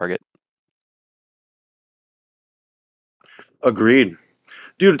good target. Agreed.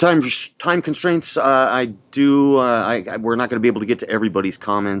 Due to time constraints, we're not going to be able to get to everybody's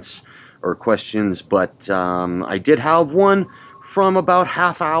comments or questions, but I did have one from about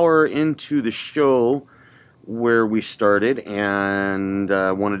half hour into the show where we started, and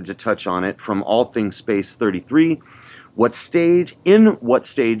wanted to touch on it from All Things Space 33. What stage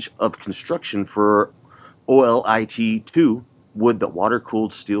of construction for OLIT-2 would the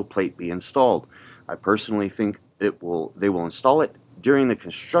water-cooled steel plate be installed? I personally think they will install it during the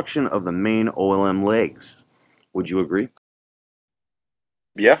construction of the main OLM legs. Would you agree?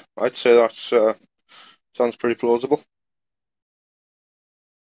 Yeah, I'd say that sounds pretty plausible.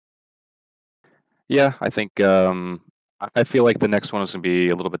 Yeah, I think I feel like the next one is going to be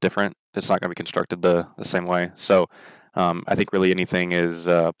a little bit different. It's not going to be constructed the same way. So I think really anything is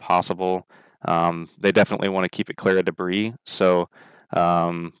possible. They definitely want to keep it clear of debris. So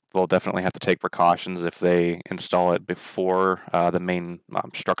they'll definitely have to take precautions if they install it before the main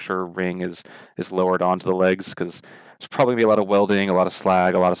structure ring is lowered onto the legs, because there's probably going to be a lot of welding, a lot of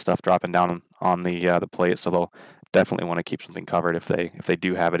slag, a lot of stuff dropping down on the plate. So they'll definitely want to keep something covered if they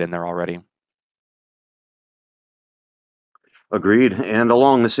do have it in there already. Agreed. And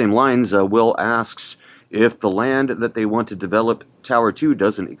along the same lines, Will asks, if the land that they want to develop Tower 2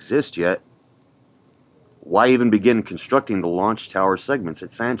 doesn't exist yet, why even begin constructing the launch tower segments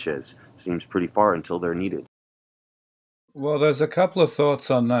at Sanchez? Seems pretty far until they're needed. Well, there's a couple of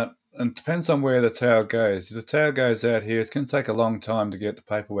thoughts on that, and it depends on where the tower goes. If the tower goes out here, it's going to take a long time to get the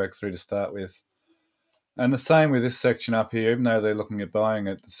paperwork through to start with. And the same with this section up here, even though they're looking at buying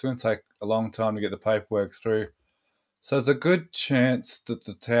it, it's going to take a long time to get the paperwork through. So there's a good chance that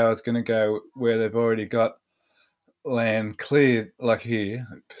the tower is going to go where they've already got land cleared, like here,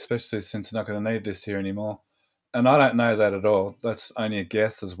 especially since they're not going to need this here anymore. And I don't know that at all. That's only a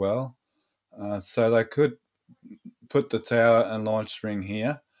guess as well. So they could put the tower and launch ring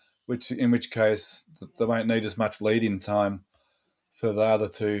here, in which case they won't need as much lead-in time for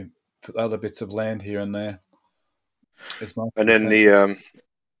the other bits of land here and there. It's my And then fancy.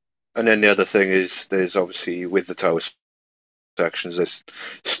 the other thing is there's obviously with the tower sections, there's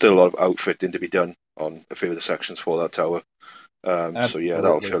still a lot of outfitting to be done on a few of the sections for that tower. So yeah,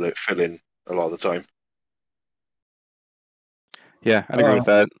 that'll Absolutely. fill in a lot of the time. Yeah, I'd All agree right. with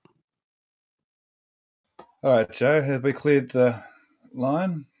that. All right, Joe, have we cleared the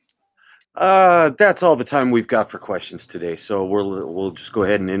line? That's all the time we've got for questions today. So we'll just go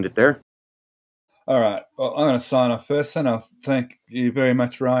ahead and end it there. All right. Well, I'm going to sign off first, and I'll thank you very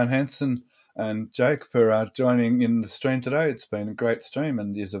much, Ryan Hansen and Jake, for joining in the stream today. It's been a great stream,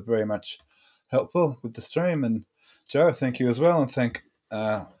 and you're very much helpful with the stream. And Joe, thank you as well, and thank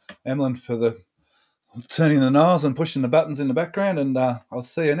Emlyn for the turning the knobs and pushing the buttons in the background. And I'll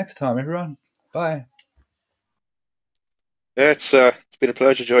see you next time, everyone. Bye. Yeah, it's been a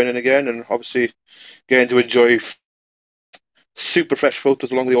pleasure joining again, and obviously getting to enjoy super fresh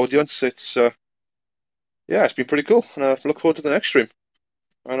photos along the audience. It's yeah, it's been pretty cool, and I look forward to the next stream.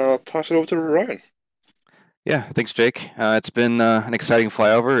 And I'll pass it over to Ryan. Yeah, thanks, Jake. It's been an exciting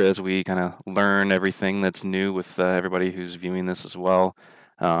flyover as we kind of learn everything that's new with everybody who's viewing this as well.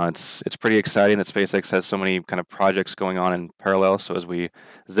 It's pretty exciting that SpaceX has so many kind of projects going on in parallel. So as we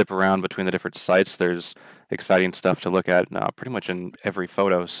zip around between the different sites, there's exciting stuff to look at pretty much in every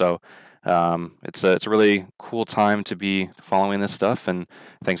photo. So it's a really cool time to be following this stuff. And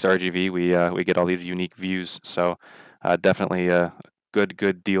thanks to RGV, we get all these unique views. So definitely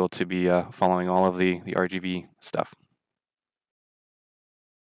good deal to be following all of the RGV stuff.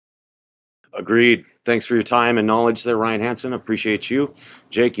 Agreed. Thanks for your time and knowledge there, Ryan Hansen. Appreciate you.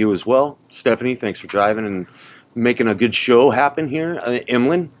 Jake, you as well. Stephanie, thanks for driving and making a good show happen here.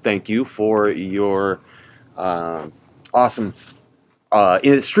 Emlyn, thank you for your awesome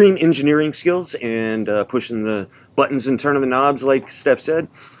stream engineering skills and pushing the buttons and turning the knobs like Steph said.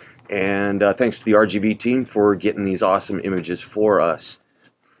 And thanks to the RGB team for getting these awesome images for us.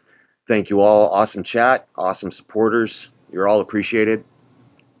 Thank you all. Awesome chat. Awesome supporters. You're all appreciated.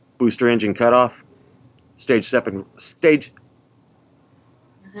 Booster engine cutoff.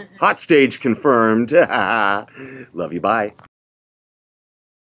 Hot stage confirmed. Love you. Bye.